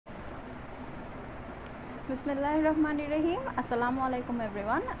বিসমিল্লাহির রহমানির রহিম। আসসালামু আলাইকুম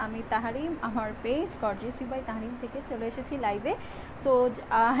এভরিওয়ান। আমি তাহরিম, আমার পেজ গর্জিয়াস বাই তাহরিম থেকে চলে এসেছি লাইভে। সো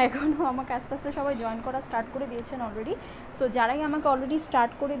এখনও আমাকে আস্তে আস্তে সবাই জয়েন করা স্টার্ট করে দিয়েছেন অলরেডি। সো যারাই আমাকে অলরেডি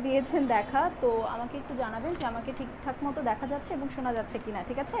স্টার্ট করে দিয়েছেন দেখা, তো আমাকে একটু জানাবেন যে আমাকে ঠিকঠাক মতো দেখা যাচ্ছে এবং শোনা যাচ্ছে কিনা,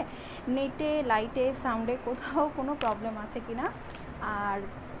 ঠিক আছে? নেটে, লাইটে, সাউন্ডে কোথাও কোনো প্রবলেম আছে কিনা। আর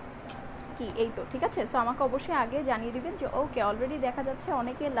কি এই তো ঠিক আছে। সো আমাকে অবশ্যই আগে জানিয়ে দিবেন যে ওকে অলরেডি দেখা যাচ্ছে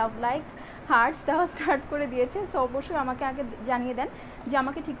অনেকে লাভ লাইক হার্টস দেওয়া স্টার্ট করে দিয়েছে। সো অবশ্যই আমাকে আগে জানিয়ে দেন যে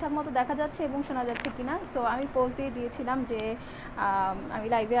আমাকে ঠিকঠাক মতো দেখা যাচ্ছে এবং শোনা যাচ্ছে কিনা। সো আমি পোস্ট দিয়ে দিয়েছিলাম যে আমি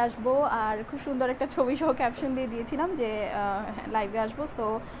লাইভে আসবো, আর খুব সুন্দর একটা ছবি সহ ক্যাপশন দিয়ে দিয়েছিলাম যে লাইভে আসবো। সো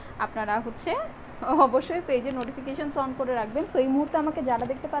আপনারা অবশ্যই পেজে নোটিফিকেশানস অন করে রাখবেন। সো এই মুহূর্তে আমাকে যারা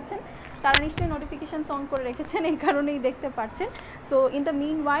দেখতে পাচ্ছেন তারা নিশ্চয়ই নোটিফিকেশানস অন করে রেখেছেন, এই কারণেই দেখতে পাচ্ছেন। সো ইন দ্য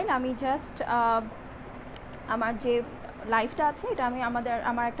মিন ওয়াইল আমি জাস্ট আমার যে লাইভটা আছে এটা আমি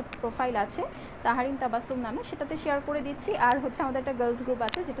আমার একটা প্রোফাইল আছে তাহারিম তাবাসসুম নামে, সেটাতে শেয়ার করে দিচ্ছি। আর আমাদের একটা গার্লস গ্রুপ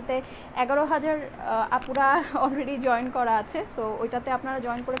আছে যেটাতে 11,000 আপুরা অলরেডি জয়েন করা আছে। সো ওইটাতে আপনারা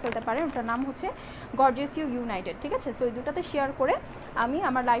জয়েন করে ফেলতে পারেন। ওটার নাম হচ্ছে গর্জিয়াস ইউনাইটেড, ঠিক আছে? সো এই দুটাতে শেয়ার করে আমি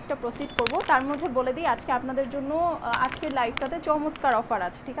আমার লাইভটা প্রসিড করব। তার মধ্যে বলে দিই আজকে আপনাদের জন্য আজকের লাইভটাতে চমৎকার অফার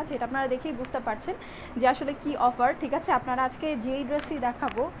আছে, ঠিক আছে? এটা আপনারা দেখেই বুঝতে পারছেন যে আসলে কি অফার, ঠিক আছে? আপনারা আজকে যেই ড্রেসই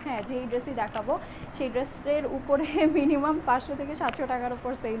দেখাবো, যেই ড্রেসই দেখাবো সেই ড্রেসের উপরে মিনিমাম 500 থেকে 700 টাকার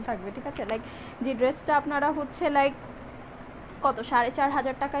উপর সেল থাকবে, ঠিক আছে? লাইক যে ড্রেসটা আপনারা লাইক কত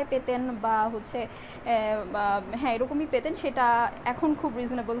 4,500 টাকায় পেতেন বা এরকমই পেতেন, সেটা এখন খুব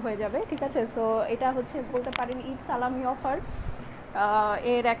রিজনেবল হয়ে যাবে, ঠিক আছে? সো এটা বলতে পারেন ঈদ সালামি অফার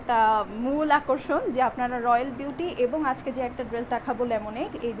এর একটা মূল আকর্ষণ, যে আপনারা রয়্যাল বিউটি এবং আজকে যে একটা ড্রেস দেখাবো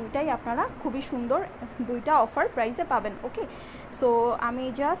লেমনেড, এই দুইটাই আপনারা খুবই সুন্দর দুইটা অফার প্রাইসে পাবেন। ওকে, সো আমি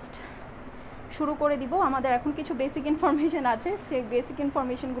জাস্ট শুরু করে দিব। আমাদের এখন কিছু বেসিক ইনফরমেশন আছে, সেই বেসিক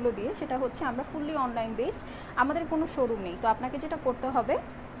ইনফরমেশনগুলো দিয়ে, সেটা হচ্ছে আমরা ফুললি অনলাইন বেসড, আমাদের কোনো শোরুম নেই। তো আপনাকে যেটা করতে হবে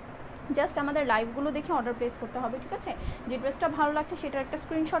জাস্ট আমাদের লাইভগুলো দেখে অর্ডার প্লেস করতে হবে, ঠিক আছে? যে ড্রেসটা ভালো লাগছে সেটার একটা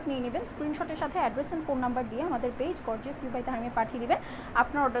স্ক্রিনশট নিয়ে নেবেন, স্ক্রিনশটের সাথে অ্যাড্রেস অ্যান্ড ফোন নাম্বার দিয়ে আমাদের পেজ গর্জিয়াস বাই তাহরিমে পাঠিয়ে দেবেন,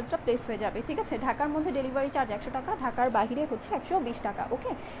 আপনার অর্ডারটা প্লেস হয়ে যাবে, ঠিক আছে? ঢাকার মধ্যে ডেলিভারি চার্জ 100 টাকা, ঢাকার বাইরে 120 টাকা।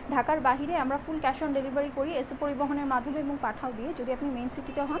 ওকে, ঢাকার বাইরে আমরা ফুল ক্যাশ অন ডেলিভারি করি এসে পরিবহনের মাধ্যমে এবং পাঠাও দিয়ে। যদি আপনি মেইন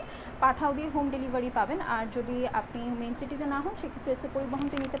সিটিতে হন পাঠাও দিয়ে হোম ডেলিভারি পাবেন, আর যদি আপনি মেইন সিটিতে না হন সেক্ষেত্রে এসে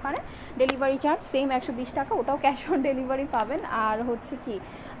পরিবহনতে নিতে পারেন। ডেলিভারি চার্জ সেম 120 টাকা, ওটাও ক্যাশ অন ডেলিভারি পাবেন।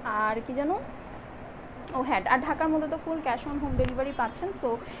 আর কি জানো, আর ঢাকার মধ্যে তো full cash on home delivery পাচ্ছেন। সো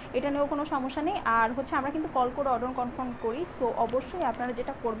এটা নিয়েও কোনো সমস্যা নেই। আর আমরা কিন্তু কল করে অর্ডার কনফার্ম করি। সো অবশ্যই আপনারা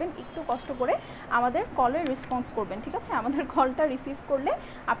যেটা করবেন, একটু কষ্ট করে আমাদের কলের রেসপন্স করবেন, ঠিক আছে? আমাদের কলটা রিসিভ করলে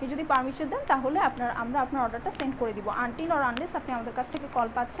আপনি যদি পারমিশন দেন তাহলে আমরা আপনার অর্ডারটা সেন্ড করে দিব। আনটিল অর আনলেস আপনি আমাদের কাছ থেকে কল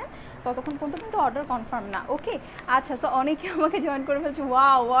পাচ্ছেন ততক্ষণ পর্যন্ত কিন্তু অর্ডার কনফার্ম না। ওকে, আচ্ছা, তো অনেকে আমাকে জয়েন করে ফেলছে।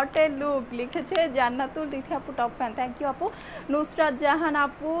 ওয়াও, হোয়াট এ লুক লিখেছে জান্নাতুল তিথি আপু, টপ ফ্যান, থ্যাংক ইউ আপু। নুসরাত জাহান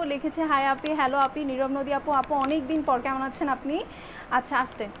আপু লিখেছে হাই আপি, হ্যালো আপি। নীরব নদী আপু অনেক দিন পর, কেমন আছেন আপনি? আচ্ছা,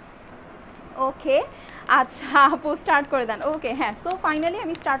 আসতে ওকে, আচ্ছা আপু স্টার্ট করে দেন। ওকে, হ্যাঁ, সো ফাইনালি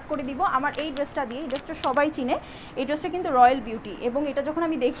আমি স্টার্ট করে দিব আমার এই ড্রেসটা দিয়ে। এই ড্রেসটা সবাই চিনে, এই ড্রেসটা কিন্তু রয়্যাল বিউটি, এবং এটা যখন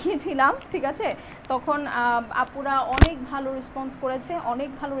আমি দেখিয়েছিলাম, ঠিক আছে, তখন আপুরা অনেক ভালো রেসপন্স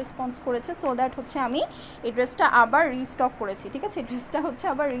করেছে, সো দ্যাট আমি এই ড্রেসটা আবার রিস্টক করেছি, ঠিক আছে? ড্রেসটা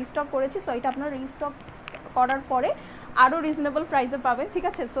আবার রিস্টক করেছি। সো এটা আপনার রিস্টক করার পরে আরও রিজনেবল প্রাইসে পাবেন, ঠিক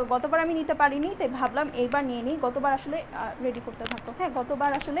আছে? সো গতবার আমি নিতে পারিনি, তাই ভাবলাম এইবার নিয়ে নিই। গতবার রেডি করতে থাকতো, গতবার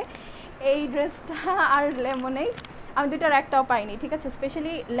এই ড্রেসটা আর লেমনেড আমি দুটার একটাও পাইনি, ঠিক আছে?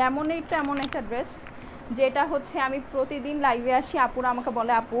 স্পেশালি লেমনেডটা এমন একটা ড্রেস যেটা আমি প্রতিদিন লাইভে আসি, আপুরা আমাকে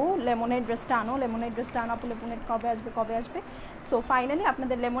বলে আপু লেমনেড ড্রেসটা আনো, আপু লেমনেড কবে আসবে। সো ফাইনালি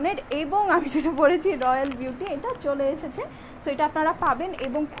আপনাদের লেমনেড এবং আমি যেটা বলেছি রয়্যাল বিউটি, এটা চলে এসেছে। সো এটা আপনারা পাবেন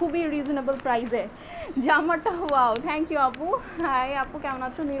এবং খুবই রিজনেবল প্রাইসে। জামাটা ওয়াও, থ্যাংক ইউ আপু। হাই আপু, কেমন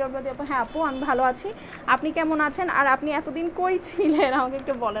আছো? নীরবতী আপু, হ্যাঁ আপু আমি ভালো আছি, আপনি কেমন আছেন? আর আপনি এতদিন কই ছিলেন আমাকে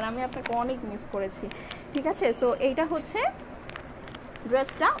একটু বলেন, আমি আপনাকে অনেক মিস করেছি, ঠিক আছে? সো এইটা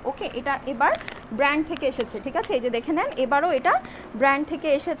ড্রেসটা। ওকে, এটা এবার ব্র্যান্ড থেকে এসেছে, ঠিক আছে? এই যে দেখে নেন, এবারও এটা ব্র্যান্ড থেকে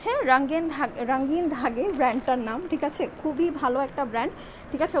এসেছে, রঙিন ধাগে ব্র্যান্ডটার নাম, ঠিক আছে? খুবই ভালো একটা ব্র্যান্ড,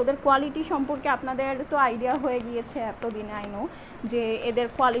 ঠিক আছে? ওদের কোয়ালিটি সম্পর্কে আপনাদের তো আইডিয়া হয়ে গিয়েছে এতদিনে, আই নো যে এদের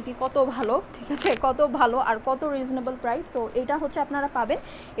কোয়ালিটি কত ভালো, ঠিক আছে? কত ভালো আর কত রিজনেবল প্রাইস। সো এটা আপনারা পাবেন,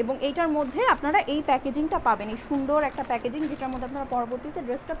 এবং এইটার মধ্যে আপনারা এই প্যাকেজিংটা পাবেন, এই সুন্দর একটা প্যাকেজিং, যেটার মধ্যে আপনারা পরবর্তীতে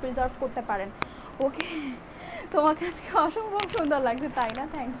ড্রেসটা প্রিজার্ভ করতে পারেন। ওকে, তোমাকে আজকে অসম্ভব সুন্দর লাগছে, তাই না?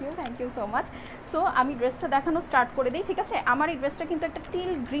 Thank you so much. So আমি ড্রেসটা দেখানো স্টার্ট করে দিই, ঠিক আছে? আমার এই ড্রেসটা কিন্তু একটা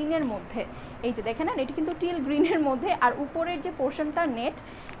টিল গ্রিনের মধ্যে, এই যে দেখেন না, এটি কিন্তু টিল গ্রিনের মধ্যে, আর উপরের যে পোর্শনটা নেট,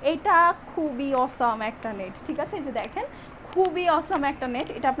 এটা খুবই অসাম একটা নেট, ঠিক আছে? এই যে দেখেন, খুবই অসাম একটা নেট,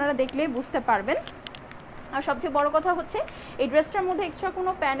 এটা আপনারা দেখলেই বুঝতে পারবেন। আর সবচেয়ে বড় কথা হচ্ছে এই ড্রেসটার মধ্যে এক্সট্রা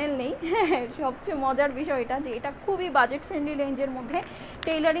কোনো প্যানেল নেই। হ্যাঁ, সবচেয়ে মজার বিষয় এটা যে এটা খুবই বাজেট ফ্রেন্ডলি রেঞ্জের মধ্যে।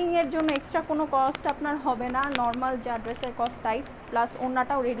 টেইলারিংয়ের জন্য এক্সট্রা কোনো কস্ট আপনার হবে না, নর্মাল যা ড্রেসের কস্ট তাই, প্লাস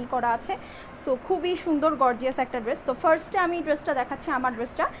ওড়নাটাও রেডি করা আছে। সো খুবই সুন্দর গর্জিয়াস একটা ড্রেস। তো ফার্স্টে আমি ড্রেসটা দেখাচ্ছি, আমার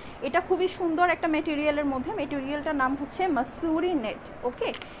ড্রেসটা এটা খুবই সুন্দর একটা মেটেরিয়ালের মধ্যে। মেটেরিয়ালটার নাম হচ্ছে মাসুরি নেট। ওকে,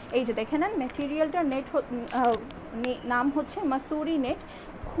 এই যে দেখে নেন মেটেরিয়ালটার নাম হচ্ছে মাসুরি নেট।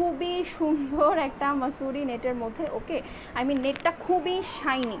 খুবই সুন্দর একটা মাসুরি নেটের মধ্যে। ওকে, আই মিন নেটটা খুবই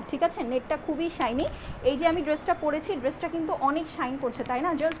শাইনি, ঠিক আছে, নেটটা খুবই শাইনি। এই যে আমি ড্রেসটা পরেছি, ড্রেসটা কিন্তু অনেক শাইন করছে, তাই না,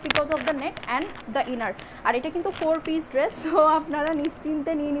 just because of the net and the inner. আর এটা কিন্তু 4 পিস ড্রেস, সো আপনারা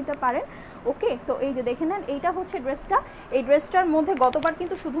নিশ্চিন্তে নিয়ে নিতে পারেন। ওকে, তো এই যে দেখে নেন এইটা হচ্ছে ড্রেসটা। এই ড্রেসটার মধ্যে গতবার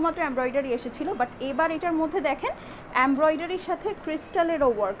কিন্তু শুধুমাত্র এমব্রয়ডারি এসেছিল, বাট এবার এটার মধ্যে দেখেন এমব্রয়ডারির সাথে ক্রিস্টালেরও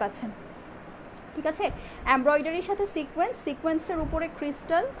ওয়ার্ক আছে, ঠিক আছে, এমব্রয়ডারির সাথে সিকোয়েন্সের উপরে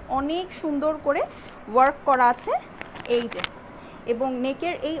ক্রিস্টাল অনেক সুন্দর করে ওয়ার্ক করা আছে এই যে। এবং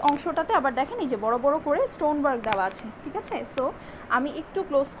নেকের এই অংশটাতে আবার দেখেন এই যে বড় বড় করে স্টোন ওয়ার্ক দেওয়া আছে, ঠিক আছে। সো আমি একটু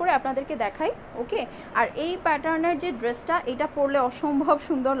ক্লোজ করে আপনাদেরকে দেখাই। ওকে, আর এই প্যাটার্নের যে ড্রেসটা, এটা পরলে অসম্ভব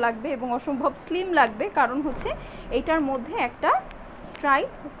সুন্দর লাগবে এবং অসম্ভব স্লিম লাগবে, কারণ হচ্ছে এইটার মধ্যে একটা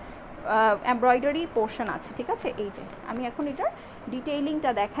স্ট্রাইপ এমব্রয়ডারি পোর্শন আছে, ঠিক আছে। এই যে আমি এখন এটার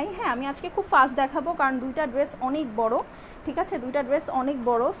ডিটেইলিংটা দেখাই। হ্যাঁ, আমি আজকে খুব ফাস্ট দেখাবো কারণ দুইটা ড্রেস অনেক বড়, ঠিক আছে, দুইটা ড্রেস অনেক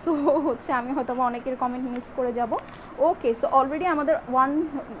বড়। সো হচ্ছে আমি হয়তো অনেকের কমেন্ট মিস করে যাব। ওকে, সো অলরেডি আমাদের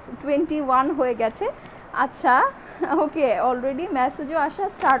 121 হয়ে গেছে। আচ্ছা, ওকে, অলরেডি মেসেজও আসা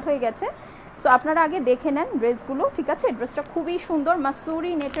স্টার্ট হয়ে গেছে। সো আপনারা আগে দেখে নেন ড্রেসগুলো, ঠিক আছে। ড্রেসটা খুবই সুন্দর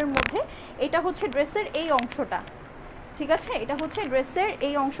মাসুরি নেটের মধ্যে। এটা হচ্ছে ড্রেসের এই অংশটা, ঠিক আছে, এটা হচ্ছে ড্রেসের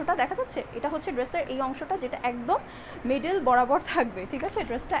এই অংশটা দেখা যাচ্ছে, এটা হচ্ছে ড্রেসের এই অংশটা যেটা একদম মিডল বরাবর থাকবে, ঠিক আছে,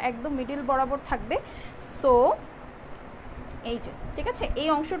 ড্রেসটা একদম মিডল বরাবর থাকবে। সো এই যে, ঠিক আছে, এই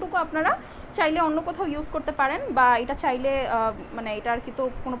অংশটুকু আপনারা চাইলে অন্য কোথাও ইউজ করতে পারেন, বা এটা চাইলে মানে এটা আর কি তো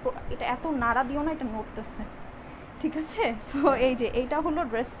কোনো, এটা এত নাড়া দিও না, এটা নড়তেছে, ঠিক আছে। সো এই যে এইটা হলো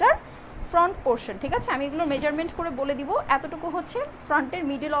ড্রেসটার ফ্রন্ট পোর্শন, ঠিক আছে। আমি এগুলো মেজারমেন্ট করে বলে দিব। এতটুকু হচ্ছে ফ্রন্টের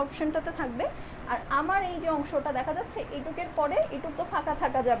মিডল অপশনটাতে থাকবে। আর আমার এই যে অংশটা দেখা যাচ্ছে, এইটুকের পরে এইটুক তো ফাঁকা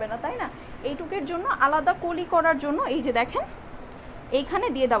থাকা যাবে না, তাই না, এইটুকের জন্য আলাদা কলি করার জন্য এই যে দেখেন এইখানে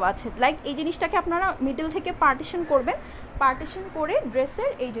দিয়ে দেওয়া আছে। লাইক এই জিনিসটাকে আপনারা মিডল থেকে পার্টিশন করবেন, পার্টিশন করে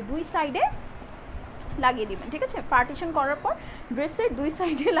ড্রেসের এই যে দুই সাইডে লাগিয়ে দিবেন, ঠিক আছে, পার্টিশন করার পর ড্রেসের দুই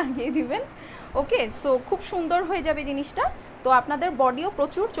সাইডে লাগিয়ে দিবেন। ওকে, সো খুব সুন্দর হয়ে যাবে জিনিসটা। তো আপনাদের বডিও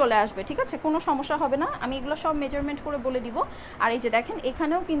প্রচুর চলে আসবে, ঠিক আছে, কোনো সমস্যা হবে না। আমি এগুলো সব মেজারমেন্ট করে বলে দিব। আর এই যে দেখেন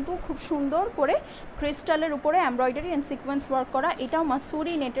এখানেও কিন্তু খুব সুন্দর করে ক্রিস্টালের উপরে এমব্রয়ডারি অ্যান্ড সিকোয়েন্স ওয়ার্ক করা, এটাও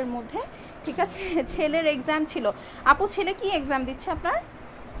মাসুরি নেটের মধ্যে, ঠিক আছে। ছেলের এক্সাম ছিল, আপু ছেলে কি এক্সাম দিচ্ছে আপনার?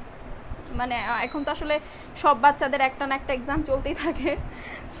 মানে এখন তো আসলে সব বাচ্চাদের একটা না একটা এক্সাম চলতেই থাকে।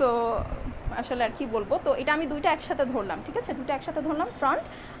 সো আসলে আর কি বলবো, তো এটা আমি দুইটা একসাথে ধরলাম, ঠিক আছে, দুইটা একসাথে ধরলাম, ফ্রন্ট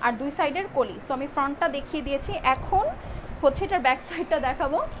আর দুই সাইডের কলি। সো আমি ফ্রন্টটা দেখিয়ে দিয়েছি, এখন হচ্ছে এটার ব্যাক সাইডটা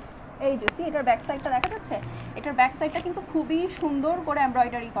দেখাবো। এই যে সি, এটার ব্যাক সাইডটা দেখা যাচ্ছে, এটার ব্যাক সাইডটা কিন্তু খুবই সুন্দর করে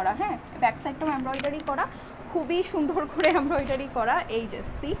এমব্রয়ডারি করা। হ্যাঁ, ব্যাক সাইডটাও এমব্রয়ডারি করা, খুবই সুন্দর করে এমব্রয়ডারি করা। এই যে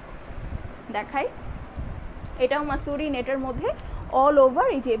সি দেখাই, এটাও মাসুরি নেটের মধ্যে অল ওভার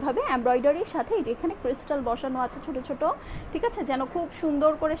এই যে এভাবে এমব্রয়ডারির সাথে এই যে এখানে ক্রিস্টাল বসানো আছে ছোট ছোট, ঠিক আছে, যেন খুব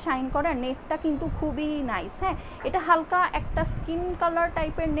সুন্দর করে শাইন করে। নেটটা কিন্তু খুবই নাইস। হ্যাঁ, এটা হালকা একটা স্কিন কালার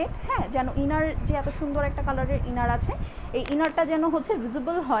টাইপের নেট। হ্যাঁ, যেন ইনার যে এত সুন্দর একটা কালারের ইনার আছে, এই ইনারটা যেন হচ্ছে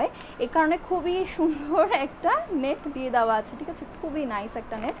ভিজিবল হয়, এই কারণে খুবই সুন্দর একটা নেট দিয়ে দেওয়া আছে, ঠিক আছে, খুবই নাইস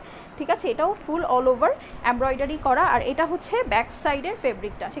একটা নেট, ঠিক আছে। এটাও ফুল অল ওভার এমব্রয়ডারি করা। আর এটা হচ্ছে ব্যাক সাইডের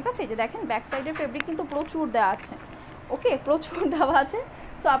ফেব্রিকটা, ঠিক আছে, এই যে দেখেন ব্যাক সাইডের ফেব্রিক কিন্তু প্রচুর দেওয়া আছে। ওকে, প্রচুর দেওয়া আছে।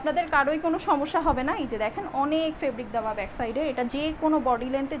 সো আপনাদের কারোই কোনো সমস্যা হবে না। এই যে দেখেন অনেক ফেব্রিক দেওয়া ব্যাক সাইডে, এটা যে কোনো বডি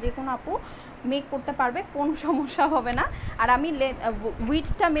লেন্থে যে কোনো আপু মেক করতে পারবে, কোনো সমস্যা হবে না। আর আমি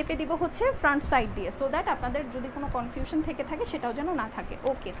উইডথটা মেপে দিব হচ্ছে ফ্রন্ট সাইড দিয়ে, সো দ্যাট আপনাদের যদি কোনো কনফিউশন থেকে থাকে সেটাও যেন না থাকে।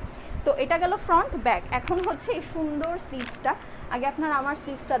 ওকে, তো এটা গেল ফ্রন্ট ব্যাক। এখন হচ্ছে এই সুন্দর স্লিভসটা, আগে আপনারা আমার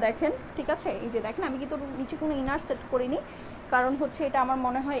স্লিভসটা দেখেন, ঠিক আছে। এই যে দেখেন আমি কিন্তু নিচে কোনো ইনার সেট করিনি, কারণ হচ্ছে এটা আমার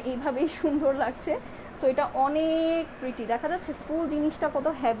মনে হয় এইভাবেই সুন্দর লাগছে। সো এটা অনেক প্রিটি দেখা যাচ্ছে, ফুল জিনিসটা কত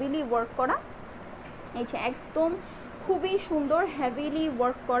হেভিলি ওয়ার্ক করা, এই যে একদম খুবই সুন্দর হেভিলি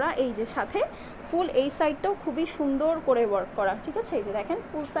ওয়ার্ক করা। এই যে সাথে ফুল এই সাইডটাও খুবই সুন্দর করে ওয়ার্ক করা, ঠিক আছে। এই যে দেখেন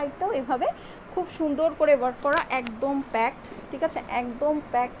ফুল সাইডটাও এভাবে খুব সুন্দর করে ওয়ার্ক করা, একদম প্যাকড, ঠিক আছে, একদম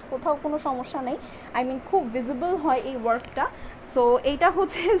প্যাকড, কোথাও কোনো সমস্যা নেই। আই মিন খুব ভিজিবল হয় এই ওয়ার্কটা। সো এইটা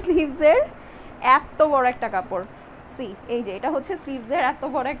হচ্ছে স্লিভসের এত বড় একটা কাপড়। সি, এই যে এটা হচ্ছে স্লিভসের এত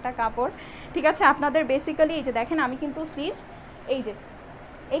বড় একটা কাপড়, ঠিক আছে। আপনাদের বেসিক্যালি এই যে দেখেন আমি কিন্তু স্লিভস এই যে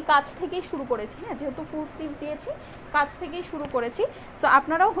এই কাজ থেকেই শুরু করেছি, হ্যাঁ, যেহেতু ফুল স্লিভস দিয়েছি কাজ থেকেই শুরু করেছি। সো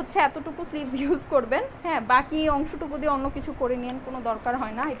আপনারাও হচ্ছে এতটুকু স্লিভস ইউজ করবেন, হ্যাঁ, বাকি অংশটুকু দিয়ে অন্য কিছু করে নিন, কোনো দরকার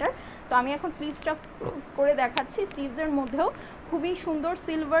হয় না এটার। তো আমি এখন স্লিভসটা ক্লোজ করে দেখাচ্ছি। স্লিভসের মধ্যেও খুবই সুন্দর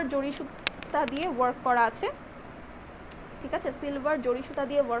সিলভার জরি সুতা দিয়ে ওয়ার্ক করা আছে, ঠিক আছে, সিলভার জরি সুতা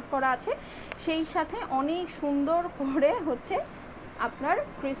দিয়ে ওয়ার্ক করা আছে, সেই সাথে অনেক সুন্দর করে হচ্ছে আপনার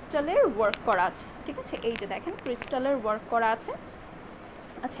ক্রিস্টালের ওয়ার্ক করা আছে, ঠিক আছে। এই যে দেখেন ক্রিস্টালের ওয়ার্ক করা আছে।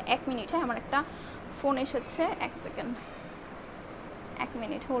 আচ্ছা 1 মিনিট, হ্যাঁ, আমার একটা ফোন এসেছে, 1 সেকেন্ড, 1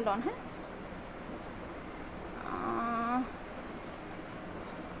 মিনিট, হোল্ড অন, হ্যাঁ।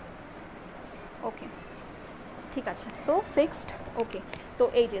 ওকে, ঠিক আছে, সো ফিক্সড। ওকে, তো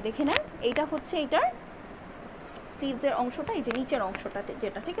এই যে দেখে নেন, এইটা হচ্ছে এইটার স্লিভসের অংশটা, এই যে নিচের অংশটা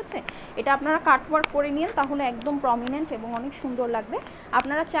যেটা, ঠিক আছে। এটা আপনারা কাটওয়ার্ক করে নিন, তাহলে একদম প্রমিনেন্ট এবং অনেক সুন্দর লাগবে।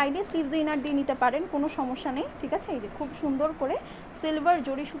 আপনারা চাইলে স্লিভসে ইনার দিয়ে নিতে পারেন, কোনো সমস্যা নেই, ঠিক আছে। এই যে খুব সুন্দর করে সিলভার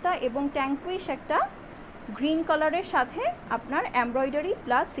জরি সুতা এবং ট্যাঙ্কুইশ একটা গ্রিন কালারের সাথে আপনার এমব্রয়ডারি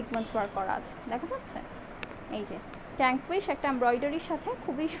প্লাস সিকোয়েন্স ওয়ার্ক করা আছে, দেখা যাচ্ছে। এই যে ট্যাঙ্কুইশ একটা এমব্রয়ডারির সাথে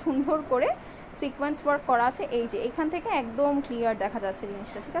খুবই সুন্দর করে সিকোয়েন্স ওয়ার্ক করা আছে। এই যে এখান থেকে একদম ক্লিয়ার দেখা যাচ্ছে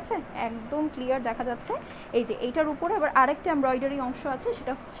জিনিসটা, ঠিক আছে, একদম ক্লিয়ার দেখা যাচ্ছে। এই যে এইটার উপরে আবার আরেকটা এমব্রয়ডারি অংশ আছে,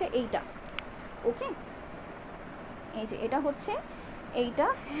 সেটা হচ্ছে এইটা। ওকে, এই যে এটা হচ্ছে এইটা।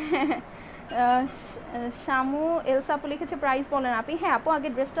 শামু এলসা আপু লিখেছে প্রাইস বলেন আপনি। হ্যাঁ আপু, আগে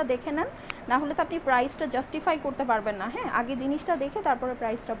ড্রেসটা দেখে নেন, না হলে তো আপনি প্রাইসটা জাস্টিফাই করতে পারবেন না, হ্যাঁ, আগে জিনিসটা দেখে তারপরে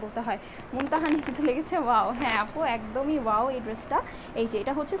প্রাইসটা বলতে হয়। মুনতাহানি কিন্তু লেগেছে ওয়াও, হ্যাঁ আপু একদমই ওয়াও এই ড্রেসটা। এই যে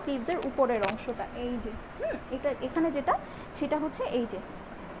এটা হচ্ছে স্লিভসের উপরের অংশটা, এই যে এটা এখানে যেটা সেটা হচ্ছে এই যে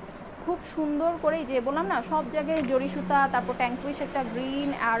খুব সুন্দর করে, এই যে বললাম না সব জায়গায় জরি সুতা, তারপর ট্যাঙ্কুইশ একটা গ্রিন,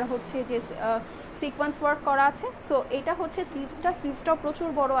 আর হচ্ছে যে সিকোয়েন্স ওয়ার্ক করা আছে। সো এটা হচ্ছে স্লিভসটাও প্রচুর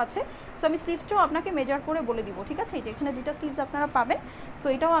বড় আছে। সো আমি স্লিভসটাও আপনাকে মেজার করে বলে দিব, ঠিক আছে। এই যে এখানে দুইটা স্লিভস আপনারা পাবেন, সো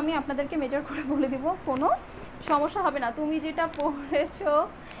এটাও আমি আপনাদেরকে মেজার করে বলে দিব, কোনো সমস্যা হবে না। তুমি যেটা পরেছো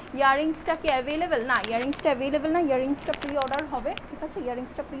ইয়ারিংসটা কি অ্যাভেলেবেল? না, ইয়ারিংসটা অ্যাভেলেবেল না, ইয়ারিংসটা প্রি অর্ডার হবে, ঠিক আছে,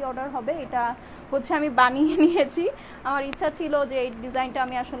 ইয়ারিংসটা প্রি অর্ডার হবে। এটা হচ্ছে আমি বানিয়ে নিয়েছি, আমার ইচ্ছা ছিল যে এই ডিজাইনটা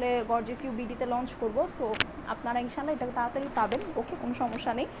আমি আসলে গর্জিয়াস ইউ বিডিতে লঞ্চ করব। সো আপনারা ইনশাল্লাহ এটা তাড়াতাড়ি পাবেন, ওকে, কোনো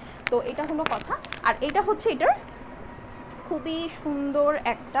সমস্যা নেই। তো এটা হলো কথা। আর এটা হচ্ছে এটার খুবই সুন্দর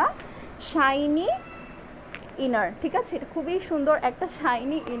একটা শাইনি ইনার, ঠিক আছে, এটা খুবই সুন্দর একটা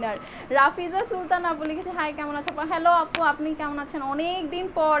শাইনি ইনার। রাফিজা সুলতান আপু লিখেছে হাই কেমন আছো? হ্যালো আপু, আপনি কেমন আছেন? অনেক দিন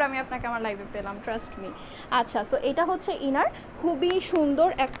পর আমি আপনাকে আমার লাইভে পেলাম, ট্রাস্ট মি। আচ্ছা, সো এটা হচ্ছে ইনার, খুবই সুন্দর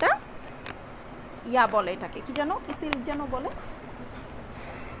একটা ইয়া বলে এটাকে, কি জানো, কি সিল্ক যেন বলে,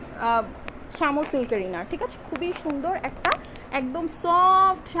 শামু সিল্কের ইনার, ঠিক আছে, খুবই সুন্দর একটা একদম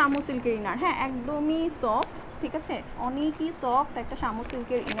সফট শামু সিল্কের ইনার, হ্যাঁ একদমই সফট, ঠিক আছে, অনেকই সফট একটা শামু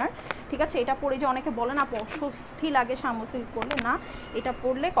সিল্কের ইনার, ঠিক আছে। এটা পরে যে অনেকে বলেন আপু অস্বস্তি লাগে শামু সিল্ক পরলে, না, এটা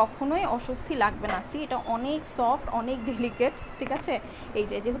পরলে কখনোই অস্বস্তি লাগবে না। সি, এটা অনেক সফট, অনেক ডেলিকেট, ঠিক আছে। এই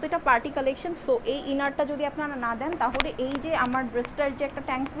যে যেহেতু এটা পার্টি কালেকশন, সো এই ইনারটা যদি আপনারা না দেন তাহলে এই যে আমার ড্রেসটার যে একটা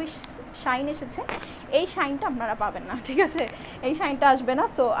ট্যাঙ্কুইশ শাইন এসেছে, এই শাইনটা আপনারা পাবেন না, ঠিক আছে, এই শাইনটা আসবে না।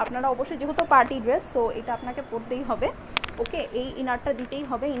 সো আপনারা অবশ্যই, যেহেতু পার্টি ড্রেস, সো এটা আপনাকে পরতেই হবে, ওকে, এই ইনারটা দিতেই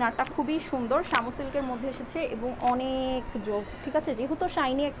হবে। ইনারটা খুবই সুন্দর, শামু সিল্কের মধ্যে এসেছে এবং অনেক জোস, ঠিক আছে, যেহেতু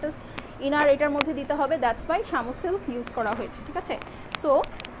শাইনি একটা ইনার এটার মধ্যে দিতে হবে, that's why Shamu silk use করা হয়েছে, ঠিক আছে। সো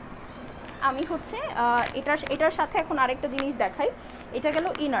আমি হচ্ছে এটার সাথে এখন আরেকটা জিনিস দেখাই। এটা গেল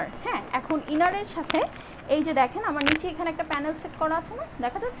ইনার, হ্যাঁ, এখন ইনারের সাথে এই যে দেখেন আমার নিচে এখানে একটা প্যানেল সেট করা আছে না,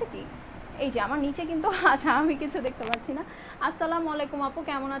 দেখা যাচ্ছে কি? এই যে আমার নিচে কিন্তু, আচ্ছা আমি কিছু দেখতে পাচ্ছি না। আসসালামু আলাইকুম আপু,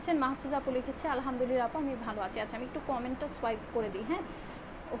 কেমন আছেন? মাহফুজ আপু লিখেছে আলহামদুলিল্লাহ আপু আমি ভালো আছি। আচ্ছা আমি একটু কমেন্টটা সোয়াইপ করে দিই, হ্যাঁ,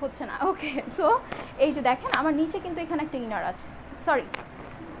 হচ্ছে না, ওকে। সো এই যে দেখেন আমার নিচে কিন্তু এখানে একটা ইনার আছে, সরি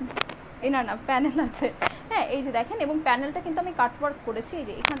ইনার না, প্যানেল আছে, হ্যাঁ, এই যে দেখেন, এবং প্যানেলটা কিন্তু আমি কাটওয়ার্ক করেছি, এই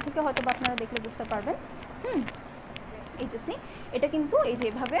যে এখান থেকে হয়তো আপনারা দেখলে বুঝতে পারবেন। এই যে সি, এটা কিন্তু এই যে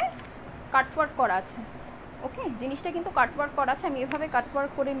এভাবে কাটওয়ার্ক করা আছে, ওকে, জিনিসটা কিন্তু কাটওয়ার্ক করা আছে, আমি এভাবে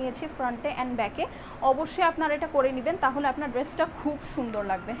কাটওয়ার্ক করে নিয়েছি ফ্রন্টে অ্যান্ড ব্যাকে। অবশ্যই আপনারা এটা করে নেবেন, তাহলে আপনার ড্রেসটা খুব সুন্দর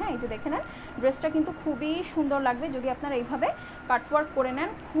লাগবে, হ্যাঁ, এই যে দেখে নেন ড্রেসটা কিন্তু খুবই সুন্দর লাগবে যদি আপনারা এইভাবে কাটওয়ার্ক করে নেন,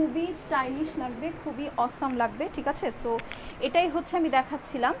 খুবই স্টাইলিশ লাগবে, খুবই অসাম লাগবে, ঠিক আছে। সো এটাই হচ্ছে আমি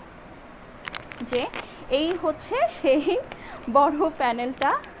দেখাচ্ছিলাম যে এই হচ্ছে সেই বড়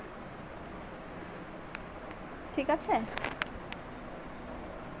প্যানেলটা, ঠিক আছে,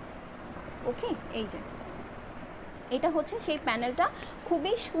 ওকে। এই যে এটা হচ্ছে সেই প্যানেলটা,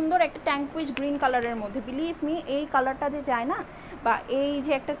 খুবই সুন্দর একটা ট্যাঙ্কুইশ গ্রিন কালারের মধ্যে, বিলিভ মি এই কালারটা যে যায় না, বা এই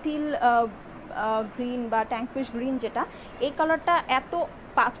যে একটা টিল গ্রিন বা ট্যাঙ্কুইশ গ্রিন যেটা, এই কালারটা এত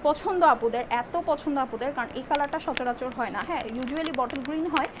পছন্দ আপুদের, এত পছন্দ আপুদের, কারণ এই কালারটা সচরাচর হয় না, হ্যাঁ, ইউজুয়ালি বটল গ্রিন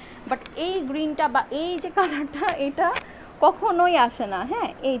হয়, বাট এই গ্রিনটা বা এই যে কালারটা, এটা কখনোই আসে না। হ্যাঁ,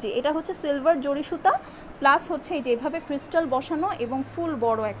 এই যে এটা হচ্ছে সিলভার জরি সুতা প্লাস হচ্ছে এই যে এভাবে ক্রিস্টাল বসানো এবং ফুল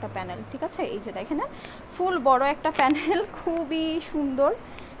বড় একটা প্যানেল, ঠিক আছে। এই যে দেখেন ফুল বড় একটা প্যানেল, খুবই সুন্দর,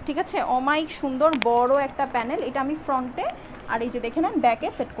 ঠিক আছে, অমাইক সুন্দর বড় একটা প্যানেল। এটা আমি ফ্রন্টে আর এই যে দেখে নেন ব্যাকে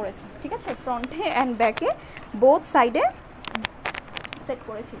সেট করেছি, ঠিক আছে, ফ্রন্টে অ্যান্ড ব্যাকে বোথ সাইডে সেট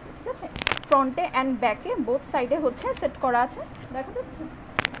করেছি, ঠিক আছে, ফ্রন্টে অ্যান্ড ব্যাকে বোথ সাইডে হচ্ছে সেট করা আছে, দেখা যাচ্ছে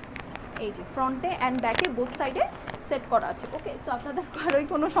এই যে ফ্রন্টে অ্যান্ড ব্যাকে বোথ সাইডে সেট করা আছে। ওকে, সো আপনাদের কারোই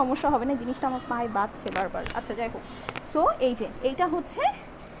কোনো সমস্যা হবে না, জিনিসটা আমার পায়ে বাজছে বারবার। আচ্ছা যাই হোক, সো এই যে এইটা হচ্ছে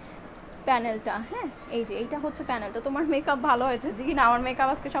প্যানেলটা। হ্যাঁ, এই যে এইটা হচ্ছে প্যানেলটা। তোমার মেকআপ ভালো হয়েছে জি না? আমার মেকআপ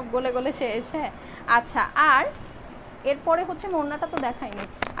আজকে সব গলে গলে শেষ। হ্যাঁ, আচ্ছা, আর এরপরে হচ্ছে আমি ওড়নাটা তো দেখাইনি,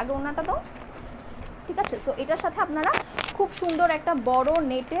 আগে ওড়নাটা তো, ঠিক আছে। সো এটার সাথে আপনারা খুব সুন্দর একটা বড়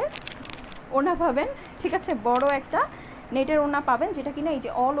নেটের ওড়না পাবেন, ঠিক আছে, বড় একটা নেটের ওড়না পাবেন, যেটা কিনা এই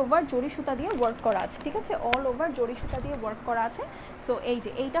যে অল ওভার জরি সুতা দিয়ে ওয়ার্ক করা আছে, ঠিক আছে, অল ওভার জরি সুতা দিয়ে ওয়ার্ক করা আছে। সো এই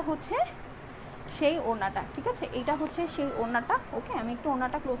যে এইটা হচ্ছে সেই ওড়নাটা, ঠিক আছে, এইটা হচ্ছে সেই ওড়নাটা। ওকে, আমি একটু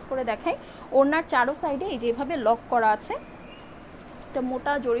ওড়নাটা ক্লোজ করে দেখাই। ওড়নার চারো সাইডে এই যেভাবে লক করা আছে, একটা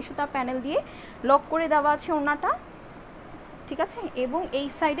মোটা জরি সুতা প্যানেল দিয়ে লক করে দেওয়া আছে ওড়নাটা, ঠিক আছে, এবং এই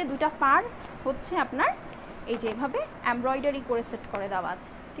সাইডে দুইটা পার হচ্ছে আপনার এই যে এভাবে এমব্রয়ডারি করে সেট করে দেওয়া আছে,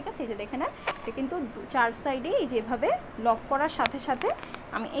 ঠিক আছে। এই যে দেখে নেন, এটা কিন্তু চার সাইডে এই যেভাবে লক করার সাথে সাথে,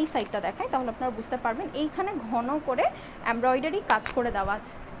 আমি এই সাইডটা দেখাই তাহলে আপনারা বুঝতে পারবেন, এইখানে ঘন করে এমব্রয়ডারি কাজ করে দেওয়া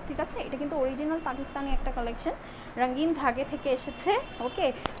আছে, ঠিক আছে। এটা কিন্তু অরিজিনাল পাকিস্তানি একটা কালেকশন, রঙিন ধাগে থেকে এসেছে। ওকে,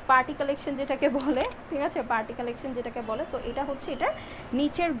 পার্টি কালেকশন যেটাকে বলে, ঠিক আছে, পার্টি কালেকশন যেটাকে বলে। সো এটা হচ্ছে এটার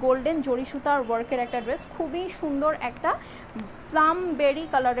নিচের গোল্ডেন জরি সুতার ওয়ার্কের একটা ড্রেস, খুবই সুন্দর একটা প্লাম বেরি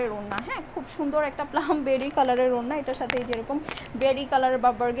কালারের ওড়না। হ্যাঁ, খুব সুন্দর একটা প্লাম বেরি কালারের ওড়না। এটার সাথে যেরকম বেরি কালার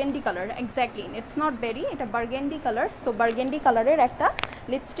বা burgundy colour, exactly it's not বেরি, এটা বার্গেন্ডি কালার। সো বার্গেন্ডি কালারের একটা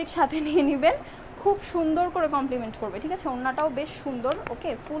লিপস্টিক সাথে নিয়ে নেবেন, খুব সুন্দর করে কমপ্লিমেন্ট করবে, ঠিক আছে। ওড়নাটাও বেশ সুন্দর। ওকে,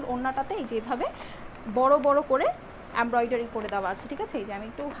 ফুল ওড়নাটাতে এই যেভাবে বড় বড় করে এমব্রয়ডারি করে দেওয়া আছে, ঠিক আছে। এই যে আমি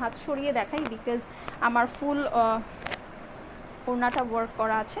একটু হাত সরিয়ে দেখাই বিকজ আমার ফুল ওড়নাটা ওয়ার্ক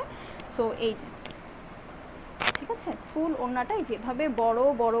করা আছে। সো এই যে, ঠিক আছে, ফুল ওড়নাটাই যেভাবে বড়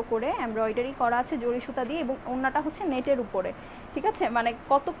বড় করে এমব্রয়ডারি করা আছে জরি সুতা দিয়ে, এবং ওড়নাটা হচ্ছে নেটের উপরে, ঠিক আছে, মানে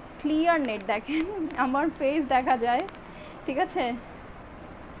কত ক্লিয়ার নেট দেখেন, আমার ফেস দেখা যায়, ঠিক আছে।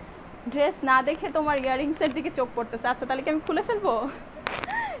 ড্রেস না দেখে তোমার ইয়াররিংসের দিকে চোখ পড়তেছে। আচ্ছা, তাহলে কি আমি খুলে ফেলবো?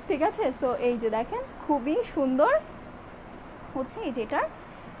 ঠিক আছে। সো এই যে দেখেন খুবই সুন্দর হচ্ছে এই যেটার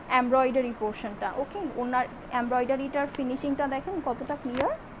এমব্রয়ডারি পোর্শনটা। ওকে, ওনার এমব্রয়ডারিটার ফিনিশিংটা দেখেন কতটা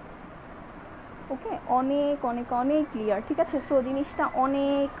ক্লিয়ার। ওকে, অনেক অনেক অনেক ক্লিয়ার, ঠিক আছে। সো জিনিসটা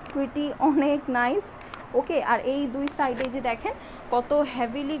অনেক প্রিটি, অনেক নাইস। ওকে, আর এই দুই সাইডে যে দেখেন কত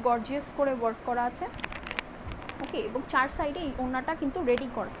হেভিলি গর্জিয়াস করে ওয়ার্ক করা আছে। ওকে, এবং চার সাইডে এই ওড়নাটা কিন্তু রেডি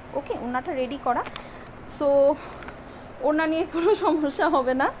করা। ওকে, ওড়নাটা রেডি করা। সো ওড়না নিয়ে কোনো সমস্যা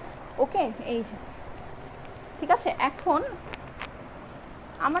হবে না। ওকে, এই যে, ঠিক আছে। এখন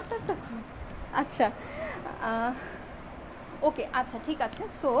আমারটা তো আচ্ছা, ওকে, আচ্ছা ঠিক আছে।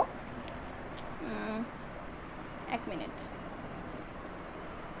 সো এক মিনিট,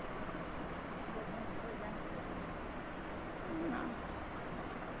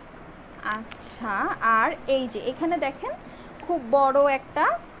 আচ্ছা, আর এই যে এখানে দেখেন খুব বড় একটা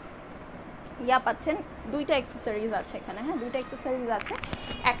ইয়া পাচ্ছেন, দুইটা অ্যাক্সেসরিজ আছে এখানে। হ্যাঁ, দুইটা অ্যাক্সেসরিজ আছে।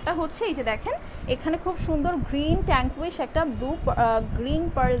 একটা হচ্ছে এই যে দেখেন এখানে খুব সুন্দর গ্রিন ট্যাঙ্কুইশ একটা ব্লু গ্রিন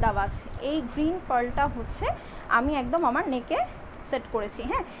পার্ল দেওয়া আছে। এই গ্রিন পার্লটা হচ্ছে আমি একদম আমার নেকে সেট করেছি।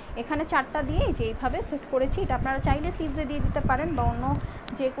 হ্যাঁ, এখানে চারটা দিয়ে এই যে এইভাবে সেট করেছি। এটা আপনারা চাইলে স্লিভসে দিয়ে দিতে পারেন বা অন্য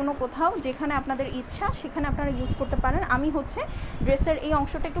যে কোনো কোথাও যেখানে আপনাদের ইচ্ছা সেখানে আপনারা ইউজ করতে পারেন। আমি হচ্ছে ড্রেসের এই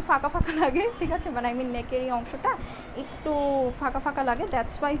অংশটা একটু ফাঁকা ফাঁকা লাগে, ঠিক আছে, মানে আমি নেকের এই অংশটা একটু ফাঁকা ফাঁকা লাগে,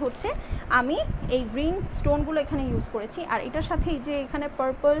 দ্যাটস ওয়াই হচ্ছে আমি এই গ্রিন স্টোনগুলো এখানে ইউজ করেছি। আর এটার সাথে এই যে এখানে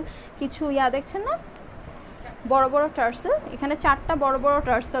পার্পল কিছু ইয়া দেখছেন না, বড় বড় টার্সেল, এখানে চারটা বড় বড়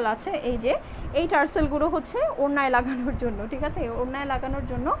টার্সেল আছে। এই যে এই টার্সেলগুলো হচ্ছে ওড়নায় লাগানোর জন্য, ঠিক আছে, ওড়নায় লাগানোর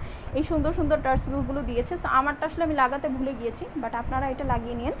জন্য এই সুন্দর সুন্দর টার্সেলগুলো দিয়েছে। সো আমারটা আসলে আমি লাগাতে ভুলে গিয়েছি, বাট আপনারা এটা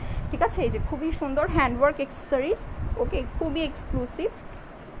লাগিয়ে নিন, ঠিক আছে। এই যে খুবই সুন্দর হ্যান্ডওয়ার্ক অ্যাক্সেসরিজ। ওকে, খুবই এক্সক্লুসিভ।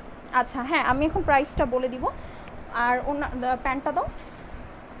 আচ্ছা, হ্যাঁ, আমি এখন প্রাইসটা বলে দিব। আর প্যান্টটা দাও।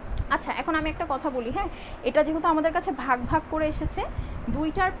 আচ্ছা, এখন আমি একটা কথা বলি। হ্যাঁ, এটা যেহেতু আমাদের কাছে ভাগ ভাগ করে এসেছে,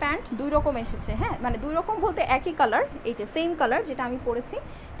 দুইটার প্যান্ট দুই রকম এসেছে। হ্যাঁ, মানে দুই রকম বলতে একই কালার, এই যে সেম কালার যেটা আমি পরেছি,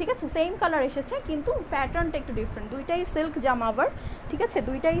 ঠিক আছে, সেম কালার এসেছে কিন্তু প্যাটার্নটা একটু ডিফারেন্ট। দুইটাই সিল্ক জামাভার, ঠিক আছে,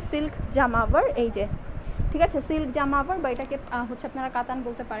 দুইটাই সিল্ক জামাভার। এই যে, ঠিক আছে, সিল্ক জামাভার বা এটাকে হচ্ছে আপনারা কাতান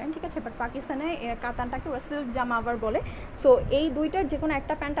বলতে পারেন, ঠিক আছে, বাট পাকিস্তানে কাতানটাকে ওরা সিল্ক জামাভার বলে। সো এই দুইটার যে কোনো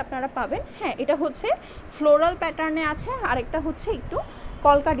একটা প্যান্ট আপনারা পাবেন। হ্যাঁ, এটা হচ্ছে ফ্লোরাল প্যাটার্নে আছে, আর একটা হচ্ছে একটু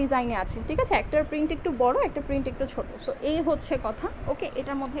কলকা ডিজাইনে আছে, ঠিক আছে, একটার প্রিন্ট একটু বড়, একটা প্রিন্ট একটু ছোট। সো এই হচ্ছে কথা। ওকে,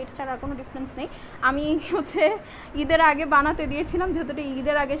 এটার মধ্যে এটা ছাড়া আর কোনো ডিফারেন্স নেই। আমি হচ্ছে ঈদের আগে বানাতে দিয়েছিলাম, যেহেতু এটা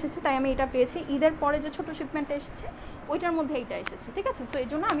ঈদের আগে এসেছে তাই আমি এটা পেয়েছি। ঈদের পরে যে ছোটো শিপমেন্টটা এসেছে ওইটার মধ্যে এইটা এসেছে, ঠিক আছে। সো এই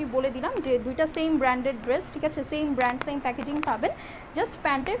জন্য আমি বলে দিলাম যে দুইটা সেম ব্র্যান্ডেড ড্রেস, ঠিক আছে, সেম ব্র্যান্ড সেম প্যাকেজিং পাবেন, জাস্ট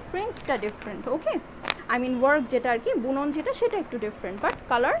প্যান্টের প্রিন্টটা different. Okay, I mean work যেটা আর কি, বুনন যেটা সেটা একটু ডিফারেন্ট, বাট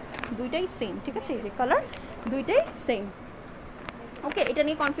কালার দুইটাই সেম, ঠিক আছে, এই যে কালার দুইটাই সেম। ওকে, এটা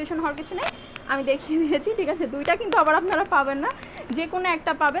নিয়ে কনফিউশন হওয়ার কিছু নেই, আমি দেখিয়ে দিয়েছি, ঠিক আছে। দুইটা কিন্তু আবার আপনারা পাবেন না, যে কোনো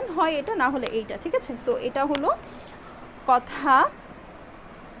একটা পাবেন, হয় এটা না হলে এইটা, ঠিক আছে। সো এটা হলো কথা।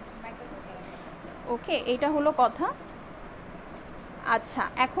 ওকে, এটা হলো কথা। আচ্ছা,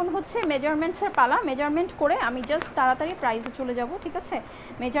 এখন হচ্ছে মেজারমেন্টসের পালা। মেজারমেন্ট করে আমি জাস্ট তাড়াতাড়ি প্রাইজে চলে যাব, ঠিক আছে,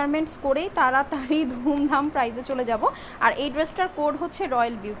 মেজারমেন্টস করেই তাড়াতাড়ি ধুমধাম প্রাইজে চলে যাব। আর এই ড্রেসটার কোড হচ্ছে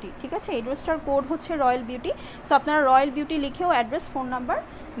রয়্যাল বিউটি, ঠিক আছে, এই ড্রেসটার কোড হচ্ছে রয়্যাল বিউটি। সো আপনারা রয়্যাল বিউটি লিখেও অ্যাড্রেস ফোন নাম্বার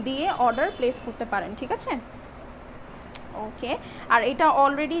দিয়ে অর্ডার প্লেস করতে পারেন, ঠিক আছে। ওকে, আর এটা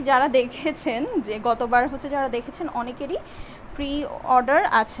অলরেডি যারা দেখেছেন, যে গতবার হচ্ছে যারা দেখেছেন অনেকেরই প্রি অর্ডার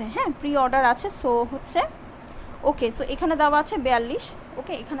আছে, হ্যাঁ, প্রি অর্ডার আছে। সো হচ্ছে ওকে, সো এখানে দেওয়া আছে 42,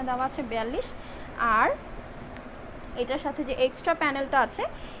 ওকে, এখানে দেওয়া আছে 42। আর এটার সাথে যে এক্সট্রা প্যানেলটা আছে,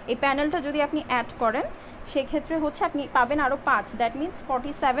 এই প্যানেলটা যদি আপনি অ্যাড করেন সেক্ষেত্রে হচ্ছে আপনি পাবেন আরও 5, দ্যাট মিনস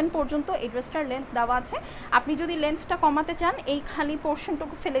 47 পর্যন্ত এই ড্রেসটার লেন্থ দেওয়া আছে। আপনি যদি লেন্থটা কমাতে চান এই খালি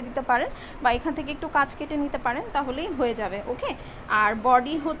পোর্শনটুকু ফেলে দিতে পারেন বা এখান থেকে একটু কাজ কেটে নিতে পারেন, তাহলেই হয়ে যাবে। ওকে, আর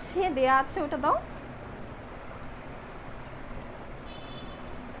বডি হচ্ছে দেয়া আছে, ওটা দাও।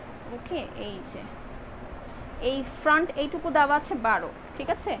 ওকে, এই যে এই ফ্রন্ট এইটুকু দেওয়া আছে 12, ঠিক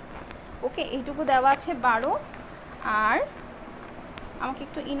আছে। ওকে, এইটুকু দেওয়া আছে 12। আর আমাকে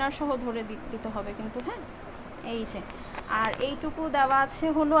একটু ইনার সহ ধরে দিতে হবে কিন্তু, হ্যাঁ, এই যে, আর এইটুকু দেওয়া আছে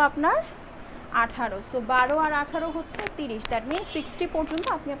হলো আপনার 18। সো 12 আর 18 হচ্ছে 30, দ্যাট মিনস 60 পর্যন্ত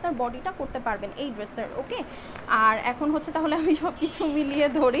আপনি আপনার বডিটা করতে পারবেন এই ড্রেসের। ওকে, আর এখন হচ্ছে তাহলে আমি সব কিছু মিলিয়ে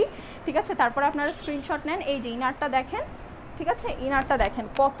ধরি, ঠিক আছে, তারপর আপনারা স্ক্রিনশট নেন। এই যে ইনারটা দেখেন, ঠিক আছে, ইনারটা দেখেন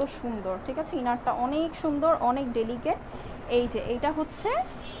কত সুন্দর, ঠিক আছে, ইনারটা অনেক সুন্দর, অনেক ডেলিকেট। এই যে এইটা হচ্ছে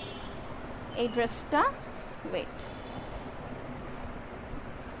এই ড্রেসটা, ওয়েট,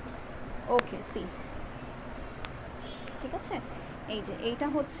 ওকে, সি, ঠিক আছে, এই যে এইটা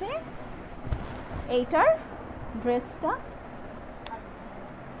হচ্ছে এইটার ড্রেসটা।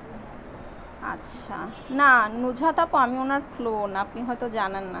 আচ্ছা, না নুজহাত আপু, আমি ওনার ক্লোন, আপনি হয়তো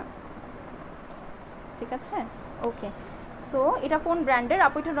জানেন না, ঠিক আছে। ওকে, সো এটা কোন ব্র্যান্ডের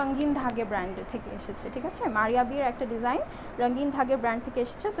আপু? এটা রঙিন ধাগে ব্র্যান্ডের থেকে এসেছে, ঠিক আছে, মারিয়া বিয়ের একটা ডিজাইন, রঙিন ধাগে ব্র্যান্ড থেকে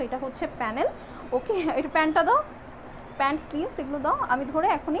এসেছে। সো এটা হচ্ছে প্যানেল। ওকে, এটা প্যান্টটা দাও, প্যান্ট স্লিভস এগুলো দাও, আমি ধরে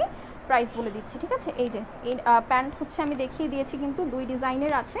এখনই প্রাইস বলে দিচ্ছি, ঠিক আছে। এই যে এই প্যান্ট হচ্ছে আমি দেখিয়ে দিয়েছি, কিন্তু 2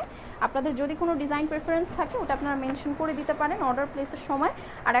 ডিজাইনের আছে। আপনাদের যদি কোনো ডিজাইন প্রেফারেন্স থাকে ওটা আপনারা মেনশন করে দিতে পারেন অর্ডার প্লেসের সময়।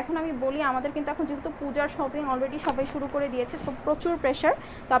 আর এখন আমি বলি, আমাদের কিন্তু এখন যেহেতু পূজার শপিং অলরেডি সবাই শুরু করে দিয়েছে, সো প্রচুর প্রেশার।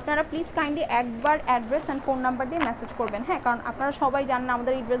 তো আপনারা প্লিজ কাইন্ডলি একবার অ্যাড্রেস অ্যান্ড ফোন নাম্বার দিয়ে মেসেজ করবেন, হ্যাঁ, কারণ আপনারা সবাই জানেন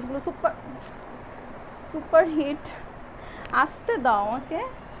আমাদের এই ড্রেসগুলো সুপার হিট, আসতে দাও আমাকে,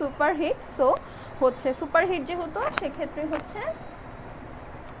 সুপার হিট। সো হচ্ছে সুপার হিট যেহেতু, সেক্ষেত্রে হচ্ছে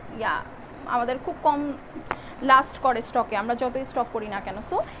আমাদের খুব কম লাস্ট করে স্টকে, আমরা যতই স্টক করি না কেন।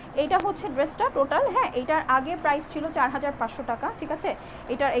 সো এইটা হচ্ছে ড্রেসটা টোটাল, হ্যাঁ, এইটার আগে প্রাইস ছিল 4500 টাকা, ঠিক আছে,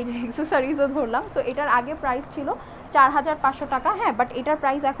 এটার এই যে অ্যাক্সেসরিজও ধরলাম। সো এটার আগে প্রাইস ছিল 4500 টাকা, হ্যাঁ, বাট এটার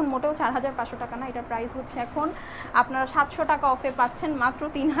প্রাইস এখন মোটেও 4500 টাকা না, এটার প্রাইস হচ্ছে এখন আপনারা 700 টাকা অফে পাচ্ছেন, মাত্র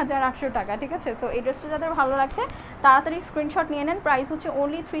 3800 টাকা, ঠিক আছে। সো এই ড্রেসটা যাদের ভালো লাগছে তাড়াতাড়ি স্ক্রিনশট নিয়ে নেন, প্রাইস হচ্ছে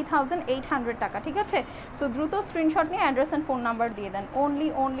অনলি 3800 টাকা, ঠিক আছে। সো দ্রুত স্ক্রিনশট নিয়ে অ্যাড্রেস অ্যান্ড ফোন নাম্বার দিয়ে দেন, অনলি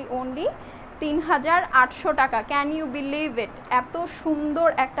 3800 টাকা। Can you believe it? এত সুন্দর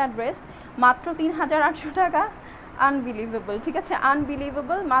একটা ড্রেস মাত্র 3800 টাকা, আনবিলিভেবল, ঠিক আছে,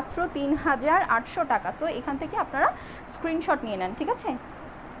 আনবিলিভেবল, মাত্র 3800 টাকা। সো এখান থেকে আপনারা স্ক্রিনশট নিয়ে নেন, ঠিক আছে,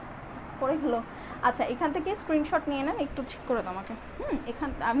 পরে হলো। আচ্ছা, এখান থেকে স্ক্রিনশট নিয়ে নেন, একটু ঠিক করে দাও আমাকে, এখান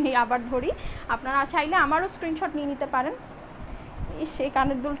আমি আবার ধরি, আপনারা চাইলে আমারও স্ক্রিনশট নিয়ে নিতে পারেন। সেই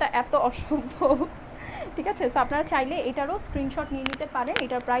কানের দুলটা এত অসভ্য, ঠিক আছে। সো আপনারা চাইলে এটারও স্ক্রিনশট নিয়ে নিতে পারেন,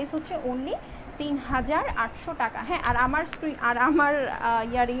 এটার প্রাইস হচ্ছে অনলি 3800 টাকা, হ্যাঁ। আর আমার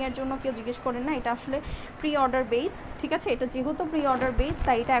ইয়ারিংয়ের জন্য কেউ জিজ্ঞেস করেন না, এটা আসলে প্রি অর্ডার বেস, ঠিক আছে, এটা যেহেতু প্রি অর্ডার বেস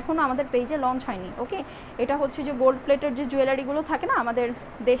তাই এটা এখনও আমাদের পেজে লঞ্চ হয়নি। ওকে, এটা হচ্ছে যে গোল্ড প্লেটের যে জুয়েলারিগুলো থাকে না আমাদের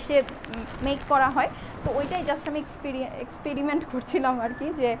দেশে মেক করা হয়, তো ওইটাই জাস্ট আমি এক্সপেরিমেন্ট করছিলাম আর কি,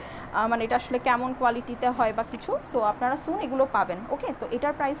 যে মানে এটা আসলে কেমন কোয়ালিটিতে হয় বা কিছু। তো আপনারা শুন এগুলো পাবেন। ওকে, তো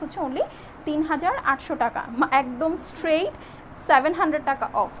এটার প্রাইস হচ্ছে অনলি 3800 টাকা, একদম স্ট্রেইট 700 টাকা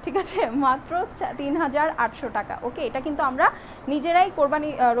অফ, ঠিক আছে, মাত্র 3800 টাকা। ওকে, এটা কিন্তু আমরা নিজেরাই কোরবানি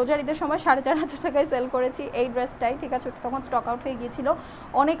রোজার ঈদের সময় 4500 টাকায় সেল করেছি এই ড্রেসটাই, ঠিক আছে। তখন স্টক আউট হয়ে গিয়েছিল,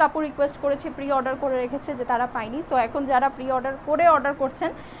 অনেক আপু রিকোয়েস্ট করেছে, প্রি অর্ডার করে রেখেছে যে তারা পায়নি। সো এখন যারা প্রি অর্ডার করে অর্ডার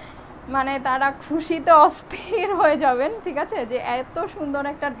করছেন মানে তারা খুশিতে অস্থির হয়ে যাবেন, ঠিক আছে, যে এত সুন্দর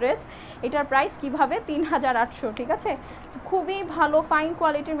একটা ড্রেস, এটার প্রাইস কিভাবে 3800, ঠিক আছে। খুবই ভালো ফাইন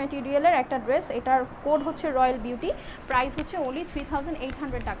কোয়ালিটির মেটেরিয়ালের একটা ড্রেস, এটার কোড হচ্ছে রয়্যাল বিউটি, প্রাইস হচ্ছে ওনলি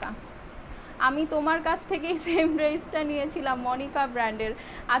 3800 টাকা। আমি তোমার কাছ থেকেই সেম ড্রেসটা নিয়েছিলাম মনিকা ব্র্যান্ডের।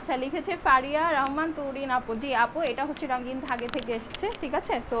 আচ্ছা, লিখেছে ফারিয়া রহমান তুরিন আপু। জি আপু, এটা হচ্ছে রঙিন ধাগে থেকে এসেছে, ঠিক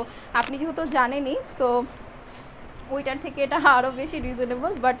আছে। সো আপনি যেহেতু জানেনই, সো ওইটার থেকে এটা আরও বেশি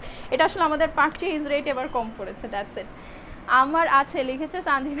রিজনেবল, বাট এটা আসলে আমাদের পারচেজ রেট এবার কম করেছে, দ্যাটস ইট। আমার আছে, লিখেছে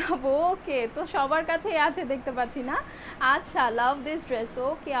সানজিদা আপু। ওকে, তো সবার কাছেই আছে দেখতে পাচ্ছি না। আচ্ছা, লাভ দিস ড্রেস।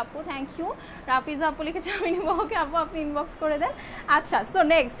 ওকে আপু, থ্যাংক ইউ। রাফিজা আপু লিখেছে আমি নিব। ওকে আপু, আপনি ইনবক্স করে দেন। আচ্ছা, সো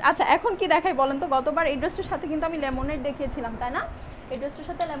নেক্সট, আচ্ছা এখন কি দেখাই বলেন তো? গতবার এই ড্রেসটার সাথে কিন্তু আমি লেমনেড দেখিয়েছিলাম, তাই না? এই ড্রেসটার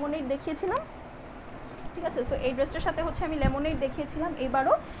সাথে লেমনেড দেখিয়েছিলাম, ঠিক আছে। সো এই ড্রেসটার সাথে হচ্ছে আমি লেমনেড দেখিয়েছিলাম,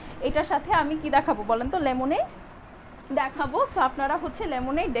 এবারও এটার সাথে আমি কি দেখাবো বলেন তো? লেমনেড দেখাবো। সো আপনারা হচ্ছে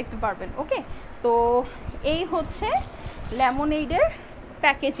লেমনেড দেখতে পারবেন। ওকে, তো এই হচ্ছে লেমনেডের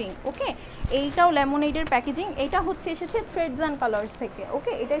প্যাকেজিং। ওকে, এইটাও লেমনেডের প্যাকেজিং। এটা হচ্ছে এসেছে থ্রেডস অ্যান্ড কালার্স থেকে।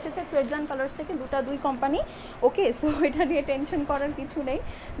 ওকে, এটা এসেছে থ্রেডস অ্যান্ড কালার্স থেকে, দুই কোম্পানি। ওকে, সো এটা নিয়ে টেনশন করার কিছু নেই,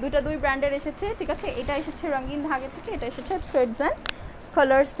 দুই ব্র্যান্ডের এসেছে, ঠিক আছে। এটা এসেছে রঙিন ধাগে থেকে, এটা এসেছে থ্রেডস অ্যান্ড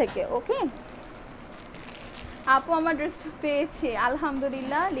কালার্স থেকে। ওকে আপু, আমার ড্রেসটা পেয়েছে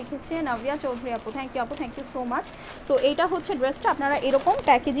আলহামদুলিল্লাহ, লিখেছে নাভিয়া চৌধুরী আপু। থ্যাংক ইউ আপু, thank you so much. So এইটা হচ্ছে ড্রেসটা আপনারা এরকম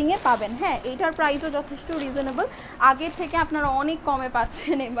প্যাকেজিংয়ে পাবেন। হ্যাঁ, এইটার প্রাইসও যথেষ্ট রিজনেবল, আগের থেকে আপনারা অনেক কমে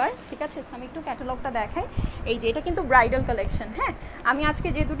পাচ্ছেন এবার, ঠিক আছে। আমি একটু ক্যাটালগটা দেখাই। এই যে এটা কিন্তু ব্রাইডাল কালেকশন। হ্যাঁ, আমি আজকে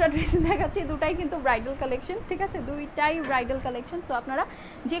যে দুটো ড্রেস দেখাচ্ছি দুটাই কিন্তু ব্রাইডাল কালেকশন, ঠিক আছে, দুইটাই ব্রাইডাল কালেকশন। সো আপনারা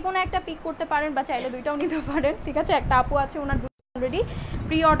যে কোনো একটা পিক করতে পারেন বা চাইলে দুইটাও নিতে পারেন, ঠিক আছে। একটা আপু আছে, ওনার অলরেডি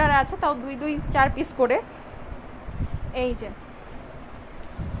প্রি অর্ডার আছে, তাও 4 পিস করে। এই যে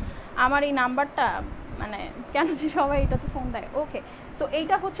আমার এই নাম্বারটা মানে কেন যে সবাই এটাতে ফোন দেয়। ওকে, সো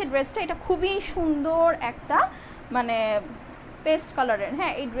এইটা হচ্ছে ড্রেসটা, এটা খুবই সুন্দর একটা মানে পেস্ট কালারের।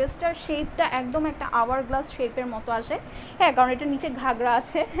 হ্যাঁ, এই ড্রেসটার শেপটা একদম একটা আওয়ার গ্লাস শেপের মতো আসে। হ্যাঁ, কারণ এটা নিচে ঘাগরা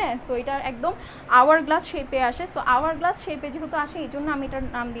আছে। হ্যাঁ, সো এটা একদম আওয়ার গ্লাস শেপে আসে। সো আওয়ার গ্লাস শেপে যেহেতু আসে, এই জন্য আমি এটার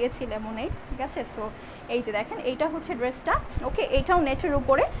নাম দিয়েছি লেমনেড, ঠিক আছে। সো এই যে দেখেন, এইটা হচ্ছে ড্রেসটা। ওকে, এইটাও নেটের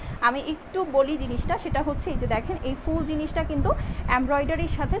উপরে। আমি একটু বলি জিনিসটা, সেটা হচ্ছে এই যে দেখেন, এই ফুল জিনিসটা কিন্তু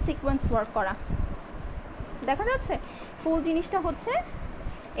এমব্রয়ডারির সাথে সিকোয়েন্স ওয়ার্ক করা, দেখা যাচ্ছে। ফুল জিনিসটা হচ্ছে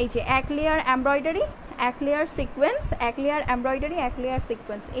এই যে এক লেয়ার এমব্রয়ডারি, এক লেয়ার সিকোয়েন্স, এক লেয়ার এমব্রয়ডারি, এক লেয়ার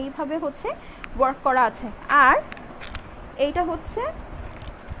সিকোয়েন্স, এইভাবে হচ্ছে ওয়ার্ক করা আছে। আর এইটা হচ্ছে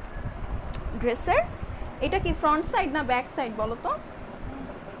ড্রেসের, এটা কি ফ্রন্ট সাইড না ব্যাক সাইড বলো তো?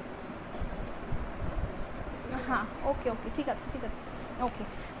 হ্যাঁ, ওকে ওকে, ঠিক আছে ঠিক আছে। ওকে,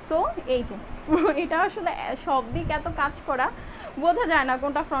 সো এই যে এটা আসলে সব দিক এত কাজ করা, বোঝা যায় না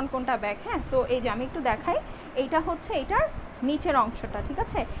কোনটা ফ্রন্ট কোনটা ব্যাক। হ্যাঁ, সো এই যে আমি একটু দেখাই, এইটা হচ্ছে এটার নিচের অংশটা, ঠিক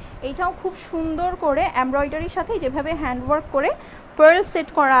আছে। এইটাও খুব সুন্দর করে এমব্রয়ডারির সাথে যেভাবে হ্যান্ডওয়ার্ক করে পার্ল সেট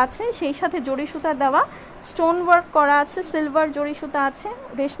করা আছে, সেই সাথে জড়ি সুতা দেওয়া, স্টোন ওয়ার্ক করা আছে, সিলভার জড়ি সুতা আছে,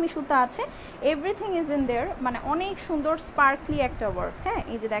 রেশমি সুতা আছে, এভরিথিং ইজ ইন দেয়ার। মানে অনেক সুন্দর স্পার্কলি একটা ওয়ার্ক। হ্যাঁ,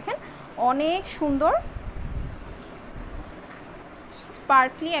 এই যে দেখেন, অনেক সুন্দর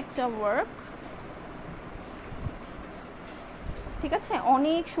স্পার্কলি একটা ওয়ার্ক, ঠিক আছে,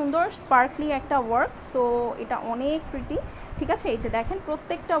 অনেক সুন্দর স্পার্কলি একটা ওয়ার্ক। সো এটা অনেক প্রিটি, ঠিক আছে। এই যে দেখেন,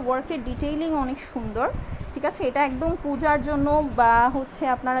 প্রত্যেকটা ওয়ার্কের ডিটেইলিং অনেক সুন্দর, ঠিক আছে। এটা একদম পূজার জন্য বা হচ্ছে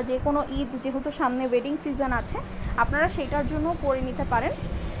আপনারা যে কোনো ঈদ, যেহেতু সামনে ওয়েডিং সিজন আছে, আপনারা সেটার জন্য পরে নিতে পারেন,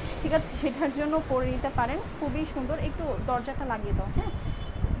 ঠিক আছে, সেটার জন্য পরে নিতে পারেন। খুবই সুন্দর। একটু দরজাটা লাগিয়ে দাও। হ্যাঁ,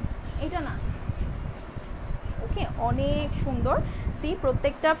 এটা না, ওকে, অনেক সুন্দর। সি,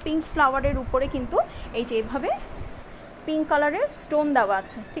 প্রত্যেকটা পিঙ্ক ফ্লাওয়ারের উপরে কিন্তু এই যে এভাবে পিঙ্ক কালারের স্টোন দেওয়া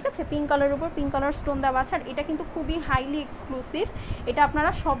আছে, ঠিক আছে, পিঙ্ক কালারের উপর পিঙ্ক কালার স্টোন দেওয়া আছে। আর এটা কিন্তু খুবই হাইলি এক্সক্লুসিভ, এটা আপনারা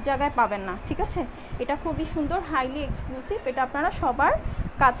সব জায়গায় পাবেন না, ঠিক আছে। এটা খুবই সুন্দর, হাইলি এক্সক্লুসিভ, এটা আপনারা সবার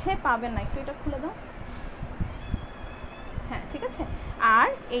কাছে পাবেন না। একটু এটা খুলে দাও। হ্যাঁ, ঠিক আছে। আর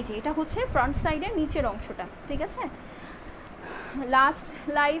এই যে এটা হচ্ছে ফ্রন্ট সাইডের নিচের অংশটা, ঠিক আছে। লাস্ট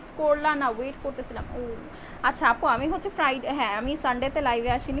লাইভ করলা না, ওয়েট করতেছিলাম। ও আচ্ছা আপু, আমি হচ্ছে ফ্রাইডে, হ্যাঁ আমি সানডেতে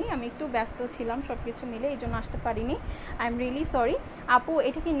লাইভে আসিনি, আমি একটু ব্যস্ত ছিলাম সব কিছু মিলে, এই জন্য আসতে পারিনি। I am really sorry. আপু,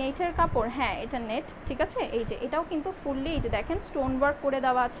 এটা কি নেটের কাপড়? হ্যাঁ, এটা নেট, ঠিক আছে। এই যে এটাও কিন্তু ফুললি এই যে দেখেন স্টোন ওয়ার্ক করে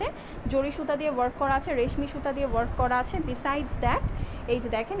দেওয়া আছে, জরি সুতা দিয়ে ওয়ার্ক করা আছে, রেশমি সুতা দিয়ে ওয়ার্ক করা আছে। বিসাইডস দ্যাট এই যে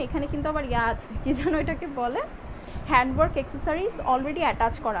দেখেন, এখানে কিন্তু আবার ইয়া আছে, কি যেন এটাকে বলে, হ্যান্ডওয়ার্ক অ্যাক্সেসরিজ অলরেডি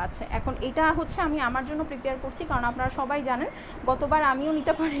অ্যাটাচ করা আছে। এখন এটা হচ্ছে আমি আমার জন্য প্রিপেয়ার করছি, কারণ আপনারা সবাই জানেন গতবার আমিও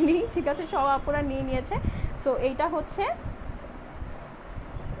নিতে পারিনি, ঠিক আছে, সব আপুরা নিয়ে নিয়েছে। সো এইটা হচ্ছে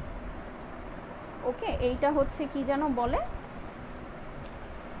ওকে, এইটা হচ্ছে কি যেন বলে,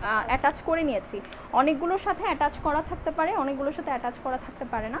 অ্যাটাচ করে নিয়েছি। অনেকগুলোর সাথে অ্যাটাচ করা থাকতে পারে, অনেকগুলোর সাথে অ্যাটাচ করা থাকতে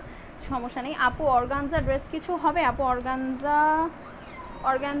পারে না, সমস্যা নেই। আপু অর্গানজা ড্রেস কিছু হবে? আপু অর্গানজা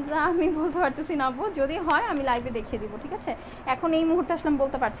আমি বলতে পারতেছি না আপু, যদি হয় আমি লাইভে দেখিয়ে দিব, ঠিক আছে। এখন এই মুহূর্তে আসলে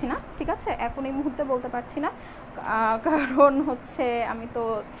বলতে পারছি না, ঠিক আছে, এখন এই মুহূর্তে বলতে পারছি না, কারণ হচ্ছে আমি তো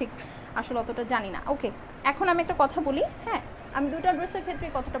ঠিক আসলে অতটা জানি না। ওকে, এখন আমি একটা কথা বলি, হ্যাঁ, আমি দুটো ড্রেসের ক্ষেত্রে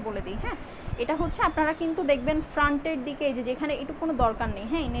কথাটা বলে দিই। হ্যাঁ, এটা হচ্ছে আপনারা কিন্তু দেখবেন ফ্রন্টের দিকে এই যে যেখানে এটুকু কোনো দরকার নেই,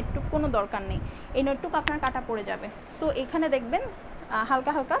 হ্যাঁ, এই নেটটুকু কোনো দরকার নেই, এই নেটটুকু আপনার কাটা পড়ে যাবে। সো এখানে দেখবেন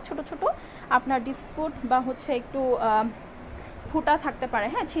হালকা হালকা ছোট ছোট আপনার ডিসপুট বা হচ্ছে একটু ফুটা থাকতে পারে,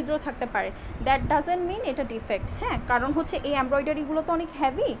 হ্যাঁ, ছিদ্র থাকতে পারে। দ্যাট ডাজেন্ট মিন এটা ডিফেক্ট, হ্যাঁ, কারণ হচ্ছে এই এমব্রয়ডারিগুলো তো অনেক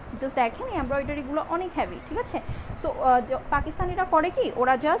হ্যাভি, জাস্ট দেখেন এই এমব্রয়ডারিগুলো অনেক হ্যাভি, ঠিক আছে। সো পাকিস্তানিরা করে কি,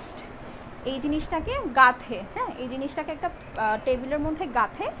 ওরা জাস্ট এই জিনিসটাকে গাঁথে, হ্যাঁ, এই জিনিসটাকে একটা টেবিলের মধ্যে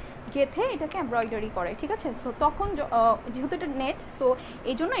গেথে এটাকে এমব্রয়ডারি করে, ঠিক আছে। সো তখন যেহেতু এটা নেট, সো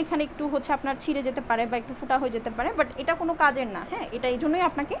এই জন্য এখানে একটু হচ্ছে আপনার ছিঁড়ে যেতে পারে বা একটু ফুটা হয়ে যেতে পারে, বাট এটা কোনো কাজের না, হ্যাঁ, এটা এই জন্যই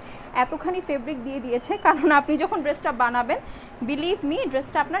আপনাকে এতখানি ফেব্রিক দিয়ে দিয়েছে, কারণ আপনি যখন ড্রেসটা বানাবেন, বিলিভ মি,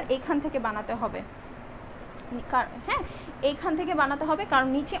 ড্রেসটা আপনার এইখান থেকে বানাতে হবে, হ্যাঁ, এইখান থেকে বানাতে হবে, কারণ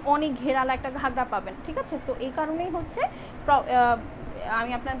নিচে অনেক ঘেরালা একটা ঘাগরা পাবেন, ঠিক আছে। সো এই কারণেই হচ্ছে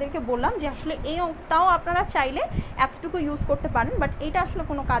আমি আপনাদেরকে বললাম যে আসলে তাও আপনারা চাইলে এতটুকু ইউজ করতে পারেন, বাট এটা আসলে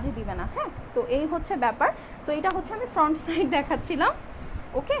কোনো কাজে দিবে না, হ্যাঁ। তো এই হচ্ছে ব্যাপার। সো এটা হচ্ছে আমি ফ্রন্ট সাইড দেখাচ্ছিলাম,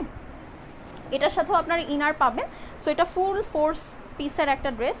 ওকে। এটার সাথেও আপনারা ইনার পাবেন। সো এটা ফুল ফোর্স পিসের একটা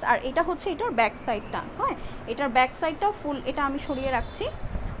ড্রেস, আর এটা হচ্ছে এটার ব্যাক সাইডটা, হ্যাঁ, এটার ব্যাক সাইডটাও ফুল, এটা আমি সরিয়ে রাখছি,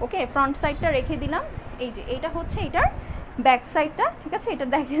 ওকে। ফ্রন্ট সাইডটা রেখে দিলাম, এই যে এটা হচ্ছে এটার ব্যাক সাইডটা, ঠিক আছে। এটা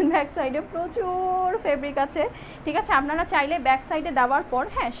দেখেন ব্যাক সাইডে প্রচুর ফেব্রিক আছে, ঠিক আছে। আপনারা চাইলে ব্যাক সাইডে দেওয়ার পর,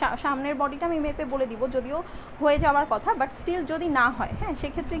 হ্যাঁ, সামনের বডিটা আমি মেপে বলে দিব, যদিও হয়ে যাওয়ার কথা, বাট স্টিল যদি না হয়, হ্যাঁ,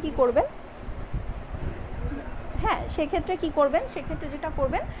 সেক্ষেত্রে কি করবেন, হ্যাঁ, সেক্ষেত্রে কি করবেন, সেক্ষেত্রে যেটা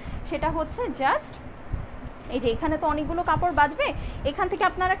করবেন সেটা হচ্ছে জাস্ট এই যে এখানে তো অনেকগুলো কাপড় বাঁচবে, এখান থেকে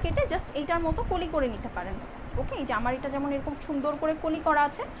আপনারা কেটে জাস্ট এইটার মতো কলি করে নিতে পারেন, ওকে। এই যে আমার এটা যেমন এরকম সুন্দর করে কলি করা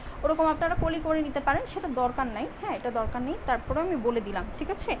আছে, ওরকম আপনারা কলি করে নিতে পারেন, সেটা দরকার নাই, হ্যাঁ, এটা দরকার নেই, তারপরে আমি বলে দিলাম, ঠিক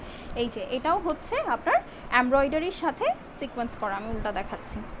আছে। এই যে এটাও হচ্ছে আপনার এমব্রয়ডারির সাথে সিকোয়েন্স করা, আমি উল্টা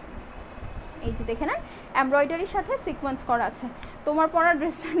দেখাচ্ছি, এই যে দেখে নেন এমব্রয়ডারির সাথে সিকোয়েন্স করা আছে। তোমার পরা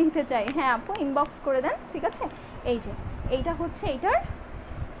ড্রেসটা নিতে চাই, হ্যাঁ আপু ইনবক্স করে দেন, ঠিক আছে। এই যে এইটা হচ্ছে এইটার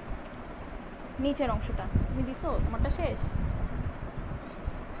নিচের অংশটা, তুমি দিছো, তোমারটা শেষ,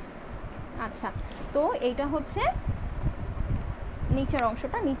 আচ্ছা। তো এইটা হচ্ছে নিচের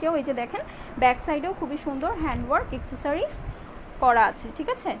অংশটা, নিচেও এই যে দেখেন ব্যাক সাইডেও খুবই সুন্দর হ্যান্ডওয়ার্ক অ্যাক্সেসরিজ করা আছে, ঠিক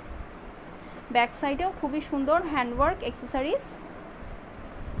আছে। ব্যাক সাইডেও খুবই সুন্দর হ্যান্ডওয়ার্ক অ্যাক্সেসরিজ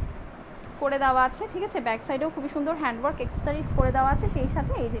করে দেওয়া আছে, ঠিক আছে। ব্যাক সাইডেও খুবই সুন্দর হ্যান্ডওয়ার্ক অ্যাক্সেসরিজ করে দেওয়া আছে, সেই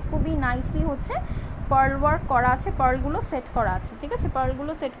সাথে এই যে খুবই নাইসলি হচ্ছে পার্ল ওয়ার্ক করা আছে, পার্লগুলো সেট করা আছে, ঠিক আছে,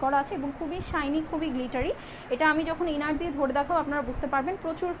 পার্লগুলো সেট করা আছে এবং খুবই শাইনি, খুবই গ্লিটারি। এটা আমি যখন ইনার দিয়ে ধরে দেখাবো আপনারা বুঝতে পারবেন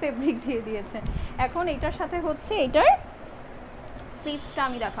প্রচুর ফেব্রিক দিয়ে দিয়েছে। এখন এটার সাথে হচ্ছে এটার স্লিভসটা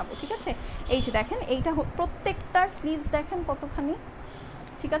আমি দেখাবো, ঠিক আছে। এই যে দেখেন এইটা প্রত্যেকটার স্লিভস দেখেন কতখানি,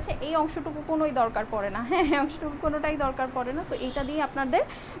 ঠিক আছে। এই অংশটুকু কোনোই দরকার পড়ে না, হ্যাঁ, এই অংশটুকু কোনোটাই দরকার পড়ে না। সো এইটা দিয়ে আপনাদের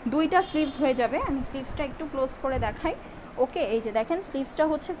দুইটা স্লিভস হয়ে যাবে। আমি স্লিভসটা একটু ক্লোজ করে দেখাই, ওকে। এই যে দেখেন স্লিভসটা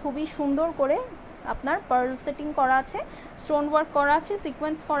হচ্ছে খুবই সুন্দর করে আপনার পার্ল সেটিং করা আছে, স্টোন ওয়ার্ক করা আছে,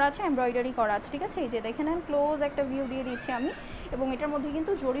 সিকোয়েন্স করা আছে, এমব্রয়ডারি করা আছে, ঠিক আছে। এই যে দেখেন ক্লোজ একটা ভিউ দিয়ে দিচ্ছি আমি, এবং এটার মধ্যে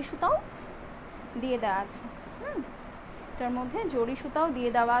কিন্তু জরি সুতাও দিয়ে দেওয়া আছে, এটার মধ্যে জরি সুতাও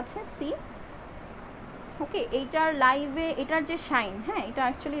দিয়ে দেওয়া আছে, সি, ওকে। এইটার লাইভে এটার যে শাইন, হ্যাঁ, এটা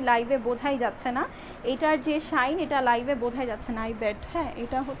অ্যাকচুয়ালি লাইভে বোঝাই যাচ্ছে না, এটার যে শাইন এটা লাইভে বোঝাই যাচ্ছে না, আই বেট, হ্যাঁ,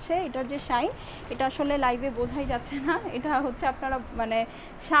 এটা হচ্ছে এটার যে শাইন এটা আসলে লাইভে বোঝাই যাচ্ছে না, এটা হচ্ছে আপনারা মানে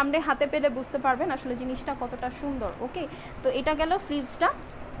সামনে হাতে পেলে বুঝতে পারবেন আসলে জিনিসটা কতটা সুন্দর, ওকে। তো এটা গেল স্লিভসটা,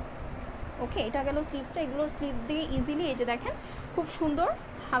 ওকে, এটা গেল স্লিভসটা। এগুলো স্লিভ দিয়ে ইজিলি এই যে দেখেন খুব সুন্দর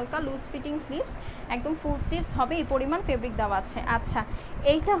হালকা লুজ ফিটিং স্লিভস, একদম ফুল স্লিভস হবে, এই পরিমাণ ফেব্রিক দেওয়া আছে। আচ্ছা,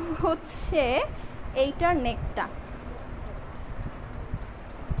 এইটা হচ্ছে এইটার নেকটা,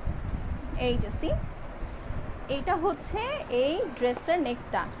 এই যে সি, এইটা হচ্ছে এই ড্রেসের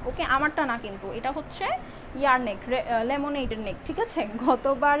নেকটা, ওকে। আমারটা না কিন্তু, এটা হচ্ছে ইয়ার নেক, লেমনেডের নেক, ঠিক আছে।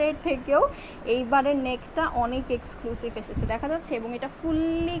 গতবারের থেকেও এইবারের নেকটা অনেক এক্সক্লুসিভ এসেছে দেখা যাচ্ছে, এবং এটা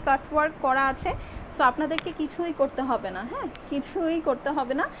ফুললি কাটওয়ার্ক করা আছে। সো আপনাদেরকে কিছুই করতে হবে না, হ্যাঁ, কিছুই করতে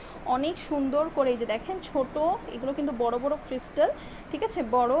হবে না, অনেক সুন্দর করে এই যে দেখেন ছোট, এগুলো কিন্তু বড় বড় ক্রিস্টাল, ঠিক আছে,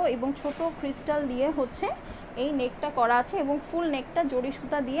 বড় এবং ছোট ক্রিস্টাল দিয়ে হচ্ছে এই নেকটা করা আছে এবং ফুল নেকটা জড়ি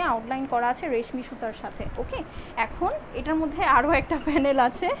সুতা দিয়ে আউটলাইন করা আছে রেশমি সুতার সাথে। ওকে, এখন এটার মধ্যে আরও একটা প্যানেল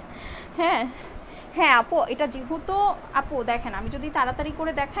আছে। হ্যাঁ হ্যাঁ আপু, এটা যেহেতু আপু দেখেন আমি যদি তাড়াতাড়ি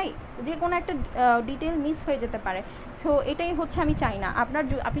করে দেখাই যে কোনো একটা ডিটেল মিস হয়ে যেতে পারে, সো এটাই হচ্ছে আমি চাই না।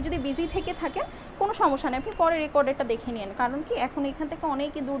 আপনি যদি বিজি থেকে থাকেন কোনো সমস্যা নেই, আপনি পরে রেকর্ডেরটা দেখে নিন। কারণ কি এখন এখান থেকে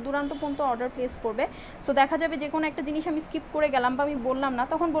অনেকে দূর দূরান্ত পর্যন্ত অর্ডার প্লেস করবে, সো দেখা যাবে যে কোনো একটা জিনিস আমি স্কিপ করে গেলাম বা আমি বললাম না,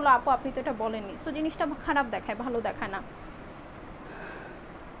 তখন বললো আপু আপনি তো এটা বলেননি, সো জিনিসটা খারাপ দেখায়, ভালো দেখায় না।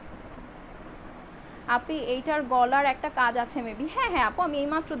 আপনি এইটার গলার একটা কাজ আছে মেবি, হ্যাঁ হ্যাঁ আপু আমি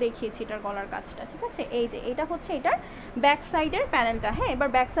এইমাত্র দেখিয়েছি এটার গলার কাজটা, ঠিক আছে। এই যে এটা হচ্ছে এটার ব্যাক সাইডের প্যানেলটা। হ্যাঁ, এবার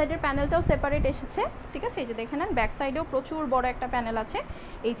ব্যাক সাইডের প্যানেলটাও সেপারেট এসেছে, ঠিক আছে। এই যে দেখে নেন ব্যাক সাইডেও প্রচুর বড় একটা প্যানেল আছে।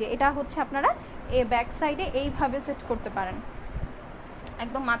 এই যে এটা হচ্ছে আপনারা এই ব্যাক সাইডে এইভাবে সেট করতে পারেন,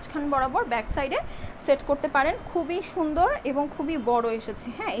 একদম মাঝখান বরাবর ব্যাক সাইডে সেট করতে পারেন। খুবই সুন্দর এবং খুবই বড় এসেছে।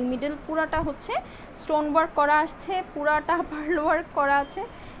 হ্যাঁ, এই মিডল পুরাটা হচ্ছে স্টোন ওয়ার্ক করা আসছে, পুরাটা পার্ল ওয়ার্ক করা আছে,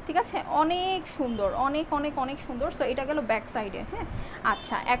 ঠিক আছে। অনেক সুন্দর, অনেক অনেক অনেক সুন্দর। সো এটা গেল ব্যাক সাইডে। হ্যাঁ,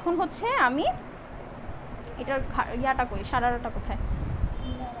 আচ্ছা এখন হচ্ছে আমি এটার ইয়াটা কই, সারারাটা কোথায়?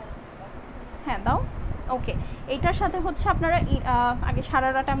 হ্যাঁ দাও। ওকে, এইটার সাথে হচ্ছে আপনারা আগে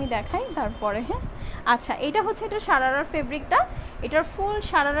সারারাটা আমি দেখাই তারপরে। হ্যাঁ, আচ্ছা এটা হচ্ছে এটার সারারার ফেব্রিকটা, এটার ফুল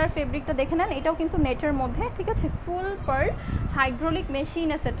সারারার ফেব্রিকটা দেখে নেন। এটাও কিন্তু নেটের মধ্যে, ঠিক আছে। ফুল পার্ল হাইড্রোলিক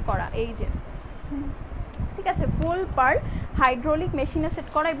মেশিনে সেট করা, এই যে ঠিক আছে, ফুল পার্ল হাইড্রোলিক মেশিনে সেট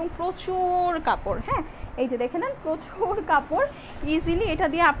করা এবং প্রচুর কাপড়। হ্যাঁ, এই যে দেখে নেন প্রচুর কাপড়। ইজিলি এটা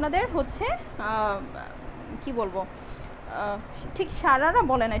দিয়ে আপনাদের হচ্ছে কি বলবো, ঠিক সারারা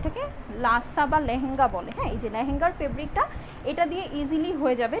বলে না, এটাকে লাসা বা লেহেঙ্গা বলে। হ্যাঁ, এই যে লেহেঙ্গার ফেব্রিকটা এটা দিয়ে ইজিলি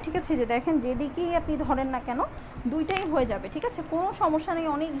হয়ে যাবে, ঠিক আছে। যে দেখেন যেদিকেই আপনি ধরেন না কেন দুইটাই হয়ে যাবে, ঠিক আছে, কোনো সমস্যা নেই।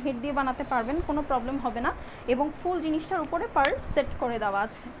 অনেক ঘের দিয়ে বানাতে পারবেন, কোনো প্রবলেম হবে না। এবং ফুল জিনিসটার উপরে পার্ল সেট করে দেওয়া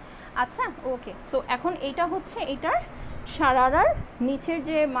আছে। আচ্ছা ওকে, সো এখন এইটা হচ্ছে এটার সারারার নিচের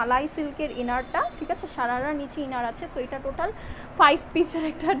যে মালাই সিল্কের ইনারটা, ঠিক আছে। সারারার নিচে ইনার আছে। সো এটা টোটাল 5 পিসের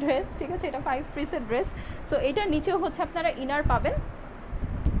একটা ড্রেস, ঠিক আছে। এটা 5 পিসের ড্রেস। সো এটার নিচেও হচ্ছে আপনারা ইনার পাবেন।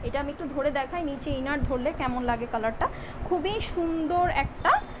 এটা আমি একটু ধরে দেখাই, নিচে ইনার ধরলে কেমন লাগে কালারটা। খুবই সুন্দর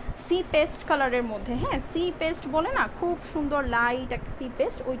একটা সি পেস্ট কালারের মধ্যে। হ্যাঁ, সি পেস্ট বলে না, খুব সুন্দর লাইট একটা সি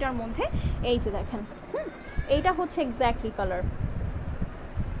পেস্ট, ওইটার মধ্যে এই যে দেখেন। এইটা হচ্ছে এক্স্যাক্টলি কালার,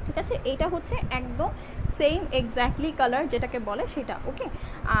 ঠিক আছে। এইটা হচ্ছে একদম সেম এক্স্যাক্টলি কালার যেটাকে বলে সেটা। ওকে,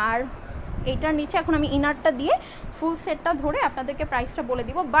 আর এইটার নিচে এখন আমি ইনারটা দিয়ে ফুল সেটটা ধরে আপনাদেরকে প্রাইসটা বলে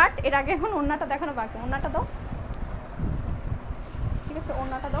দিব। বাট এর আগে এখন ওড়নাটা দেখানো বাকি। ওড়নাটা দাও, ঠিক আছে,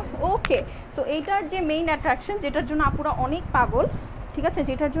 ওড়নাটা দাও। ওকে, সো এইটার যে মেইন অ্যাট্রাকশন, যেটার জন্য আপুরা অনেক পাগল, ঠিক আছে,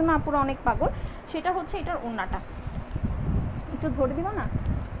 যেটার জন্য আপুরা অনেক পাগল, সেটা হচ্ছে এটার ওড়নাটা। একটু ধরে দিব না?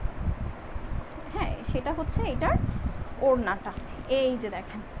 হ্যাঁ, সেটা হচ্ছে এটার ওড়নাটা। এই যে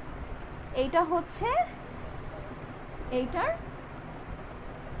দেখেন, এইটা হচ্ছে এইটার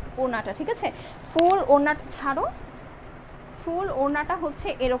ওড়নাটা, ঠিক আছে। ফুল ওড়নাটা ছাড়ো, ফুল ওড়নাটা হচ্ছে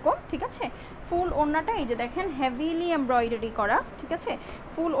এরকম, ঠিক আছে। ফুল ওড়নাটা এই যে দেখেন হেভিলি এমব্রয়ডারি করা, ঠিক আছে।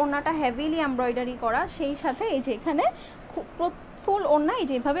 ফুল ওড়নাটা হেভিলি এমব্রয়ডারি করা, সেই সাথে এই যে এখানে ফুল ওড়না এই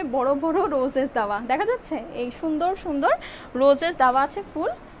যেভাবে বড় বড় রোজেস দেওয়া দেখা যাচ্ছে, এই সুন্দর সুন্দর রোজেস দেওয়া আছে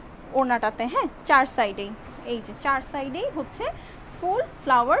ফুল ওড়নাটাতে। হ্যাঁ, চার সাইডেই, এই যে চার সাইডেই হচ্ছে ফুল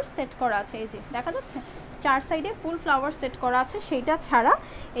ফ্লাওয়ার সেট করা আছে, এই যে দেখা যাচ্ছে চার সাইডে ফুল ফ্লাওয়ার সেট করা আছে। সেইটা ছাড়া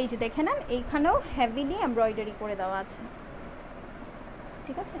এই যে দেখে নেন এইখানেও হেভিলি এমব্রয়ডারি করে দেওয়া আছে,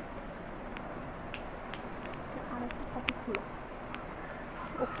 ঠিক আছে। আরেকটা কপি খুলো।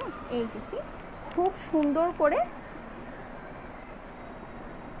 ওকে, এই যে সি খুব সুন্দর করে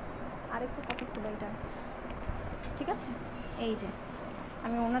আরেকটা কপি খুলো এটা, ঠিক আছে। এই যে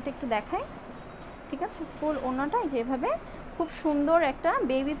আমি ওড়নাটা একটু দেখাই, ঠিক আছে। ফুল ওড়নাটা যেভাবে খুব সুন্দর একটা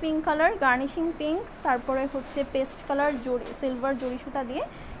baby pink colour, garnishing pink, তারপরে হচ্ছে পেস্ট কালার জড়ি সিলভার জড়ি সুতা দিয়ে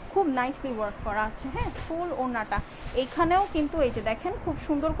খুব নাইসলি ওয়ার্ক করা আছে। হ্যাঁ, ফুল ওড়নাটা এখানেও কিন্তু এই যে দেখেন খুব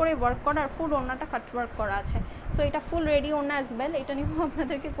সুন্দর করে ওয়ার্ক করা, আর ফুল ওড়নাটা কাট ওয়ার্ক করা আছে। সো এটা ফুল রেডি ওড়না অ্যাজ ওয়েল। এটা নিয়েও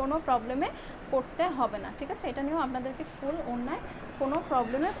আপনাদেরকে কোনো প্রবলেমে পড়তে হবে না, ঠিক আছে। এটা নিয়েও আপনাদেরকে ফুল ওড়নায় কোনো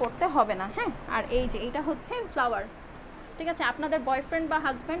প্রবলেমে পড়তে হবে না। হ্যাঁ, আর এই যে এটা হচ্ছে ফ্লাওয়ার, ঠিক আছে। আপনাদের বয়ফ্রেন্ড বা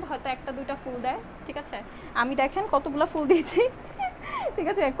হাজব্যান্ড হয়তো একটা দুইটা ফুল দেয়, ঠিক আছে। আমি দেখেন কতগুলো ফুল দিয়েছি, ঠিক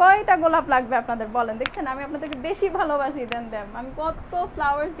আছে। কয়টা গোলাপ লাগবে আপনাদের বলেন? দেখছেন আমি আপনাদেরকে বেশি ভালোবাসি দেন দেন। আমি কত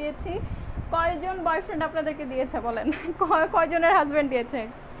ফ্লাওয়ার্স দিয়েছি, কয়জন বয়ফ্রেন্ড আপনাদেরকে দিয়েছে বলেন? কয়জনের হাজব্যান্ড দিয়েছে?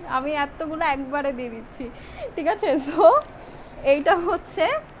 আমি এতগুলো একবারে দিয়ে দিচ্ছি, ঠিক আছে। সো এইটা হচ্ছে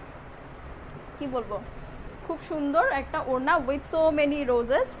কি বলবো, খুব সুন্দর একটা ওড়না উইথ সো মেনি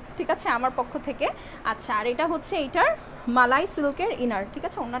রোজেস, ঠিক আছে, আমার পক্ষ থেকে। আচ্ছা, আর এটা হচ্ছে এইটার মালাই সিল্কের ইনার, ঠিক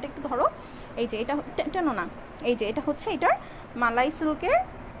আছে। ওড়নাটা একটু ধরো, এই যে এটা টেনো না, এই যে এটা হচ্ছে এটার মালাই সিল্কের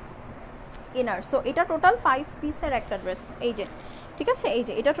ইনার। সো এটা টোটাল 5 পিসের একটা ড্রেস, এই যে ঠিক আছে, এই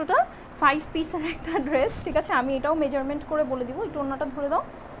যে এটা টোটাল 5 পিসের একটা ড্রেস, ঠিক আছে। আমি এটাও মেজারমেন্ট করে বলে দিব, একটু অন্যটা ধরে দাও।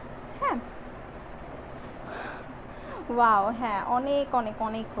 হ্যাঁ, ওয়াও, হ্যাঁ অনেক অনেক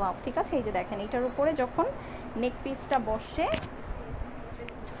অনেক ওয়াও, ঠিক আছে। এই যে দেখেন এটার উপরে যখন নেক পিসটা বসে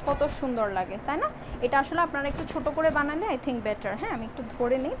কত সুন্দর লাগে, তাই না? এটা আসলে আপনারা একটু ছোট করে বানালে আই থিঙ্ক বেটার। হ্যাঁ, আমি একটু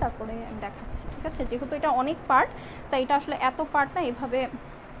ধরে নিই, তারপরে আমি দেখাচ্ছি, ঠিক আছে। যেহেতু এটা অনেক পার্ট, তাই এটা আসলে এত পার্ট না, এভাবে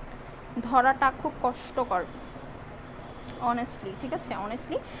ধরাটা খুব কষ্টকর অনেস্টলি, ঠিক আছে।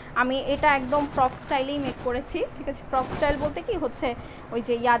 অনেস্টলি আমি এটা একদম ফ্রক স্টাইলেই মেক করেছি, ঠিক আছে। ফ্রক স্টাইল বলতে কি হচ্ছে, ওই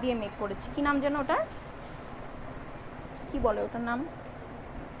যে ইয়া দিয়ে মেক করেছি, কি নাম যেন ওটা, কি বলে ওটার নাম,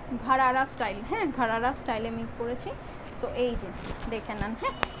 ঘাড়ারা স্টাইল। হ্যাঁ, ঘাড়ারা স্টাইলে মেক করেছি। তো এই যে দেখে নেন,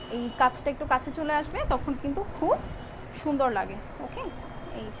 হ্যাঁ এই কাজটা একটু কাছে চলে আসবে, তখন কিন্তু খুব সুন্দর লাগে। ওকে,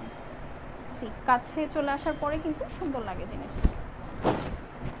 এই যে সি কাছে চলে আসার পরে কিন্তু সুন্দর লাগে জিনিসটা।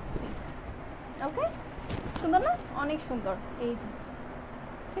 ওকে, সুন্দর না? অনেক সুন্দর, এই যে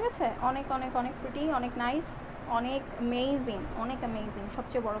ঠিক আছে, অনেক অনেক অনেক প্রিটি, অনেক নাইস, অনেক অ্যামেজিং, অনেক অ্যামেজিং,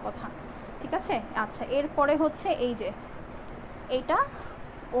 সবচেয়ে বড় কথা, ঠিক আছে। আচ্ছা, এরপরে হচ্ছে এই যে এইটা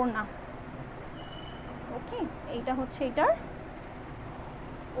ওড়না। ওকে, এইটা হচ্ছে এটার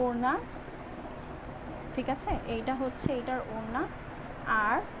ওড়না, ঠিক আছে। এইটা হচ্ছে এটার ওড়না,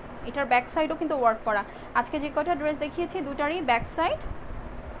 আর এটার ব্যাক সাইডও কিন্তু ওয়ার্ক করা। আজকে যে কটা ড্রেস দেখিয়েছি দুটারই ব্যাক সাইড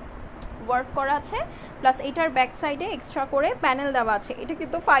ওয়ার্ক করা আছে, প্লাস এটার ব্যাক সাইডে এক্সট্রা করে প্যানেল দেওয়া আছে। এটা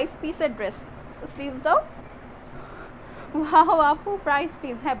কিন্তু 5 পিসের ড্রেস। স্লিভস দাও। ওয়াও আপু, প্রাইস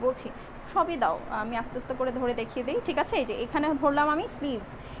প্লিজ। হ্যাঁ বলছি, সবই দাও, আমি আস্তে আস্তে করে ধরে দেখিয়ে দিই, ঠিক আছে। এই যে এখানে ধরলাম আমি স্লিভস,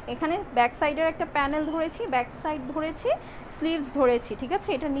 এখানে ব্যাক সাইডের একটা প্যানেল ধরেছি, ব্যাক সাইড ধরেছি, স্লিভস ধরেছি, ঠিক আছে।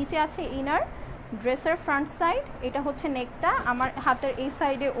 এটা নিচে আছে ইনার, ড্রেসের ফ্রন্ট সাইড, এটা হচ্ছে নেকটা, আমার হাতের এই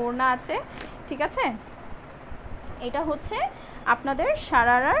সাইডে ওড়না আছে, ঠিক আছে। এটা হচ্ছে আপনাদের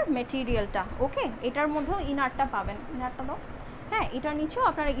সারারার মেটেরিয়ালটা। ওকে, এটার মধ্যেও ইনারটা পাবেন, ইনারটা দাও। হ্যাঁ, এটার নিচেও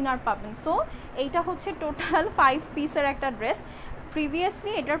আপনারা ইনার পাবেন। সো এইটা হচ্ছে টোটাল 5 পিসের একটা ড্রেস।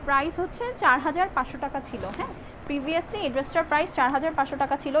 প্রিভিয়াসলি এটার প্রাইস হচ্ছে 4500 টাকা ছিল। হ্যাঁ, প্রিভিয়াসলি এই ড্রেসটার প্রাইস 4500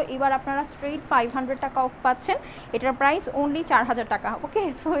 টাকা ছিল, এবার আপনারা স্ট্রেট 500 টাকা অফ পাচ্ছেন। এটার প্রাইস অনলি 4000 টাকা। ওকে,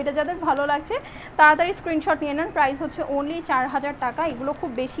 সো এটা যাদের ভালো লাগছে তাড়াতাড়ি স্ক্রিনশট নিয়ে নেন। প্রাইস হচ্ছে অনলি 4000 টাকা। এগুলো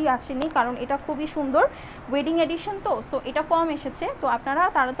খুব বেশি আসেনি, কারণ এটা খুবই সুন্দর ওয়েডিং এডিশন, তো সো এটা কম এসেছে, তো আপনারা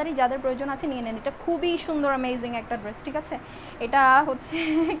তাড়াতাড়ি যাদের প্রয়োজন আছে নিয়ে নেন। এটা খুবই সুন্দর অ্যামেজিং একটা ড্রেস, ঠিক আছে। এটা হচ্ছে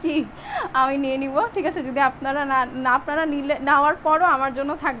কি আমি নিয়ে নিব, ঠিক আছে। যদি আপনারা না আপনারা নিলে নেওয়ার পরও আমার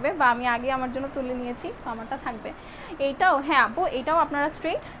জন্য থাকবে, বা আমি আগে আমার জন্য তুলে নিয়েছি, তো আমারটা থাকবে। এইটাও হ্যাঁ আপু, এটাও আপনারা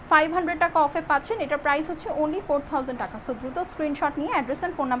স্ট্রেট 500 টাকা অফে পাচ্ছেন। এটার প্রাইস হচ্ছে অনলি 4000 টাকা। সো দ্রুত স্ক্রিনশট নিয়ে অ্যাড্রেস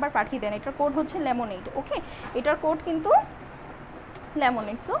অ্যান্ড ফোন নাম্বার পাঠিয়ে দেন। এটার কোড হচ্ছে লেমনেড। ওকে, এটার কোড কিন্তু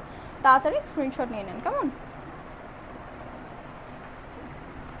লেমনেড। সো তাড়াতাড়ি স্ক্রিনশট নিয়ে নেন, কেমন।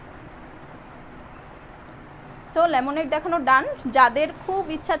 সো লেমনেড দেখানো ডান। যাদের খুব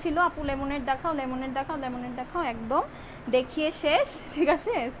ইচ্ছা ছিল আপু লেমনেড দেখাও, লেমনেড দেখাও, লেমনেড দেখাও, একদম দেখিয়ে শেষ, ঠিক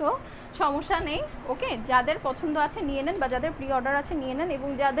আছে। সো সমস্যা নেই। ওকে, যাদের পছন্দ আছে নিয়ে নেন, বা যাদের প্রি অর্ডার আছে নিয়ে নেন, এবং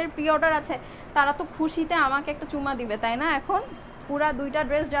যাদের প্রি অর্ডার আছে তারা তো খুশিতে আমাকে একটা চুমা দিবে, তাই না। এখন পুরা দুইটা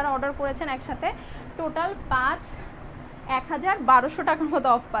ড্রেস যারা অর্ডার করেছেন একসাথে টোটাল 1200 টাকার মতো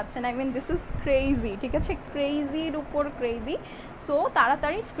অফ পাচ্ছেন। I mean this is crazy, ঠিক আছে, ক্রেজির উপর ক্রেজি। সো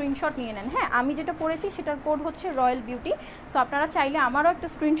তাড়াতাড়ি স্ক্রিনশট নিয়ে নেন। হ্যাঁ, আমি যেটা পড়েছি সেটার কোড হচ্ছে রয়্যাল বিউটি। সো আপনারা চাইলে আমারও একটা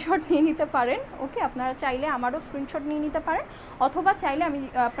স্ক্রিনশট নিয়ে নিতে পারেন। ওকে, আপনারা চাইলে আমারও স্ক্রিনশট নিয়ে নিতে পারেন, অথবা চাইলে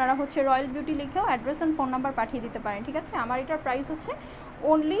আপনারা হচ্ছে রয়্যাল বিউটি লিখেও অ্যাড্রেস অ্যান্ড ফোন নাম্বার পাঠিয়ে দিতে পারেন, ঠিক আছে। আমার এটার প্রাইস হচ্ছে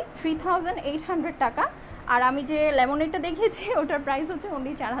অনলি 3800 টাকা, আর আমি যে লেমনেডটা দেখিয়েছি ওটার প্রাইস হচ্ছে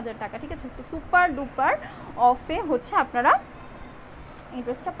অনলি 4000 টাকা, ঠিক আছে। সো সুপার ডুপার অফে হচ্ছে আপনারা এই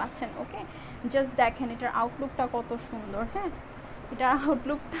ড্রেসটা পাচ্ছেন। ওকে, জাস্ট দেখেন এটার আউটলুকটা কত সুন্দর। হ্যাঁ, এটার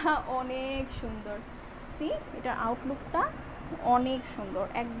আউটলুকটা অনেক সুন্দর। সি, এটার আউটলুকটা অনেক সুন্দর,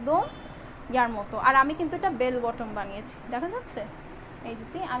 একদম ইয়ার মতো। আর আমি কিন্তু এটা বেল বটম বানিয়েছি, দেখা যাচ্ছে, এই যে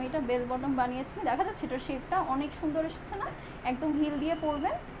সি আমি এটা বেল বটম বানিয়েছি, দেখা যাচ্ছে এটার শেপটা অনেক সুন্দর এসেছে না। একদম হিল দিয়ে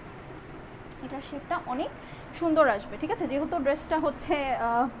পরবেন, এটার শেপটা অনেক সুন্দর আসবে, ঠিক আছে। যেহেতু ড্রেসটা হচ্ছে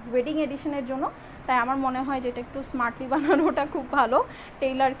ওয়েডিং এডিশনের জন্য, তাই আমার মনে হয় যে এটা একটু স্মার্টলি বানানোটা খুব ভালো।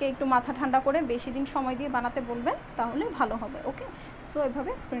 টেইলারকে একটু মাথা ঠান্ডা করে বেশি দিন সময় দিয়ে বানাতে বলবেন, তাহলে ভালো হবে। ওকে, সো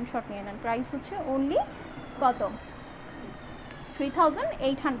এভাবে স্ক্রিনশট নিয়ে নেন। প্রাইস হচ্ছে অনলি কত,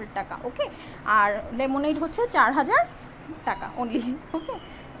 3800 টাকা। ওকে, আর লেমনেড হচ্ছে 4000 টাকা অনলি। ওকে,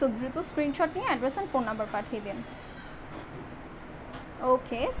 সো দ্রুত স্ক্রিনশট নিয়ে অ্যাড্রেস অ্যান্ড ফোন নাম্বার পাঠিয়ে দিন।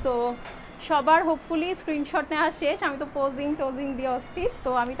 ওকে, সো সবার হোপফুলি স্ক্রিনশট নেওয়া শেষ। আমি তো পোজিং দিয়ে অস্থির, তো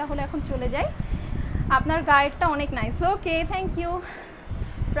আমি তাহলে এখন চলে যাই। আপনার গাইডটা অনেক nice. Okay, thank you.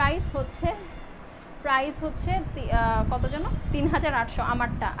 Price হচ্ছে প্রাইস হচ্ছে কত যেন 3800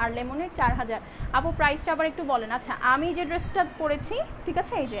 আমারটা, আর লেমনের 4000। আপু প্রাইসটা আবার একটু বলেন। আচ্ছা আমি যে ড্রেসটা পরেছি, ঠিক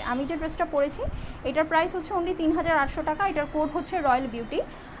আছে, এই যে আমি যে ড্রেসটা পরেছি এটার প্রাইস হচ্ছে অনলি 3800 টাকা, এটার কোড হচ্ছে রয়্যাল বিউটি।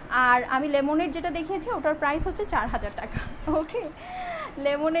 আর আমি লেমনের যেটা দেখিয়েছি ওটার প্রাইস হচ্ছে 4000 টাকা। ওকে,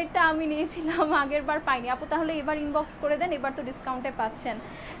 লেমনেরটা আমি নিয়েছিলাম আগের বার পাইনি আপু, তাহলে এবার ইনবক্স করে দেন, এবার তো ডিসকাউন্টে পাচ্ছেন,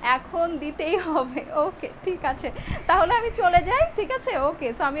 এখন দিতেই হবে। ওকে ঠিক আছে, তাহলে আমি চলে যাই, ঠিক আছে। ওকে,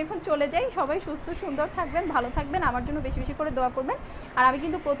 সো আমি এখন চলে যাই, সবাই সুস্থ সুন্দর থাকবেন, ভালো থাকবেন, আমার জন্য বেশি বেশি করে দোয়া করবেন। আর আমি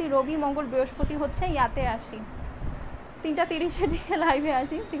কিন্তু প্রতি রবি মঙ্গল বৃহস্পতি হচ্ছে ইয়াতে আসি, 3:30-এর দিকে লাইভে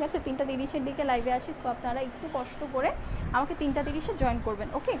আসি, ঠিক আছে, 3:30-এর দিকে লাইভে আসি। সো আপনারা একটু কষ্ট করে আমাকে 3:30-এ জয়েন করবেন।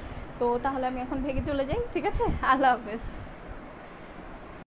 ওকে, তো তাহলে আমি এখন ভেগে চলে যাই, ঠিক আছে, আল্লাহ হাফেজ।